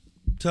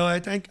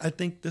I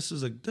think this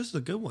is a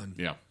good one.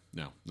 Yeah.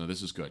 No,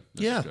 this is good.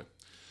 This is good.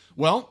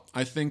 Well,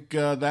 I think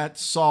that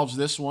solves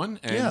this one,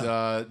 and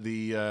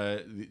the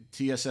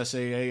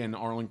TSSAA and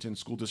Arlington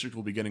School District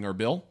will be getting our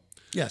bill.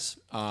 Yes.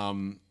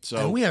 And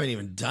we haven't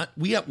even done.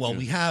 We have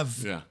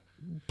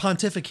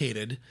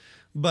pontificated,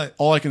 but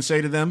all I can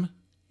say to them,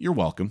 you're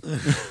welcome.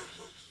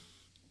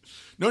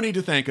 No need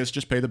to thank us.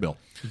 Just pay the bill.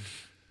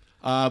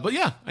 But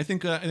yeah, I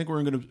think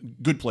we're in a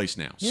good place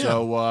now. Yeah.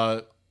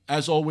 So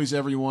as always,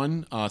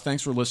 everyone,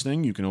 thanks for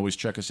listening. You can always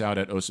check us out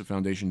at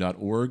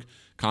osipfoundation.org.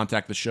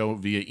 Contact the show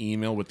via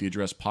email with the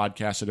address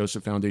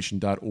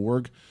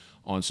podcast@osipfoundation.org.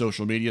 On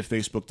social media,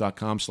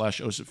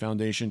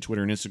 facebook.com/osipfoundation,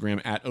 Twitter and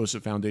Instagram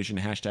 @osipfoundation,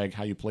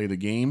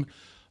 #HowYouPlayTheGame.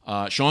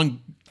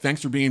 Sean,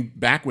 thanks for being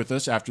back with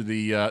us after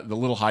the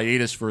little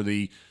hiatus for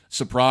the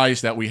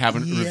surprise that we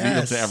haven't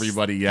revealed to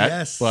everybody yet.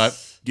 Yes. But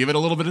give it a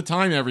little bit of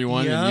time,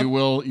 everyone, and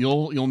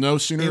you'll know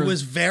sooner. It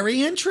was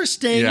very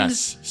interesting.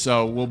 Yes.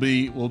 So we'll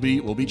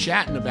be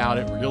chatting about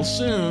it real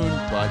soon,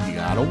 but you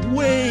gotta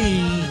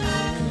wait.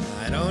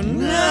 I don't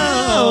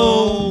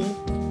know.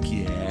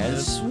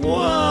 Guess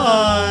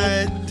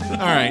what?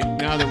 All right,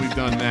 now that we've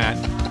done that,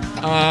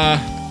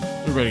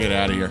 we're ready to get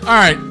out of here. All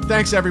right,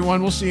 thanks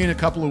everyone. We'll see you in a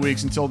couple of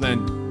weeks. Until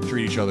then,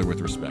 treat each other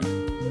with respect.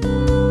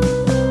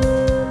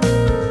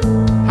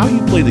 How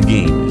You Play the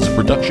Game is a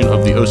production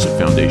of the OSIP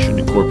Foundation,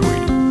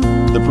 Incorporated.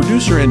 The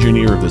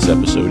producer-engineer of this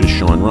episode is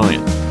Sean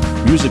Ryan.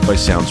 Music by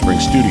Soundspring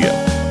Studio.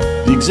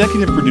 The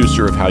executive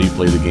producer of How You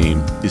Play the Game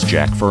is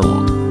Jack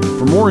Furlong.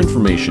 For more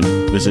information,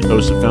 visit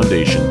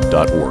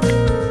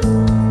osipfoundation.org.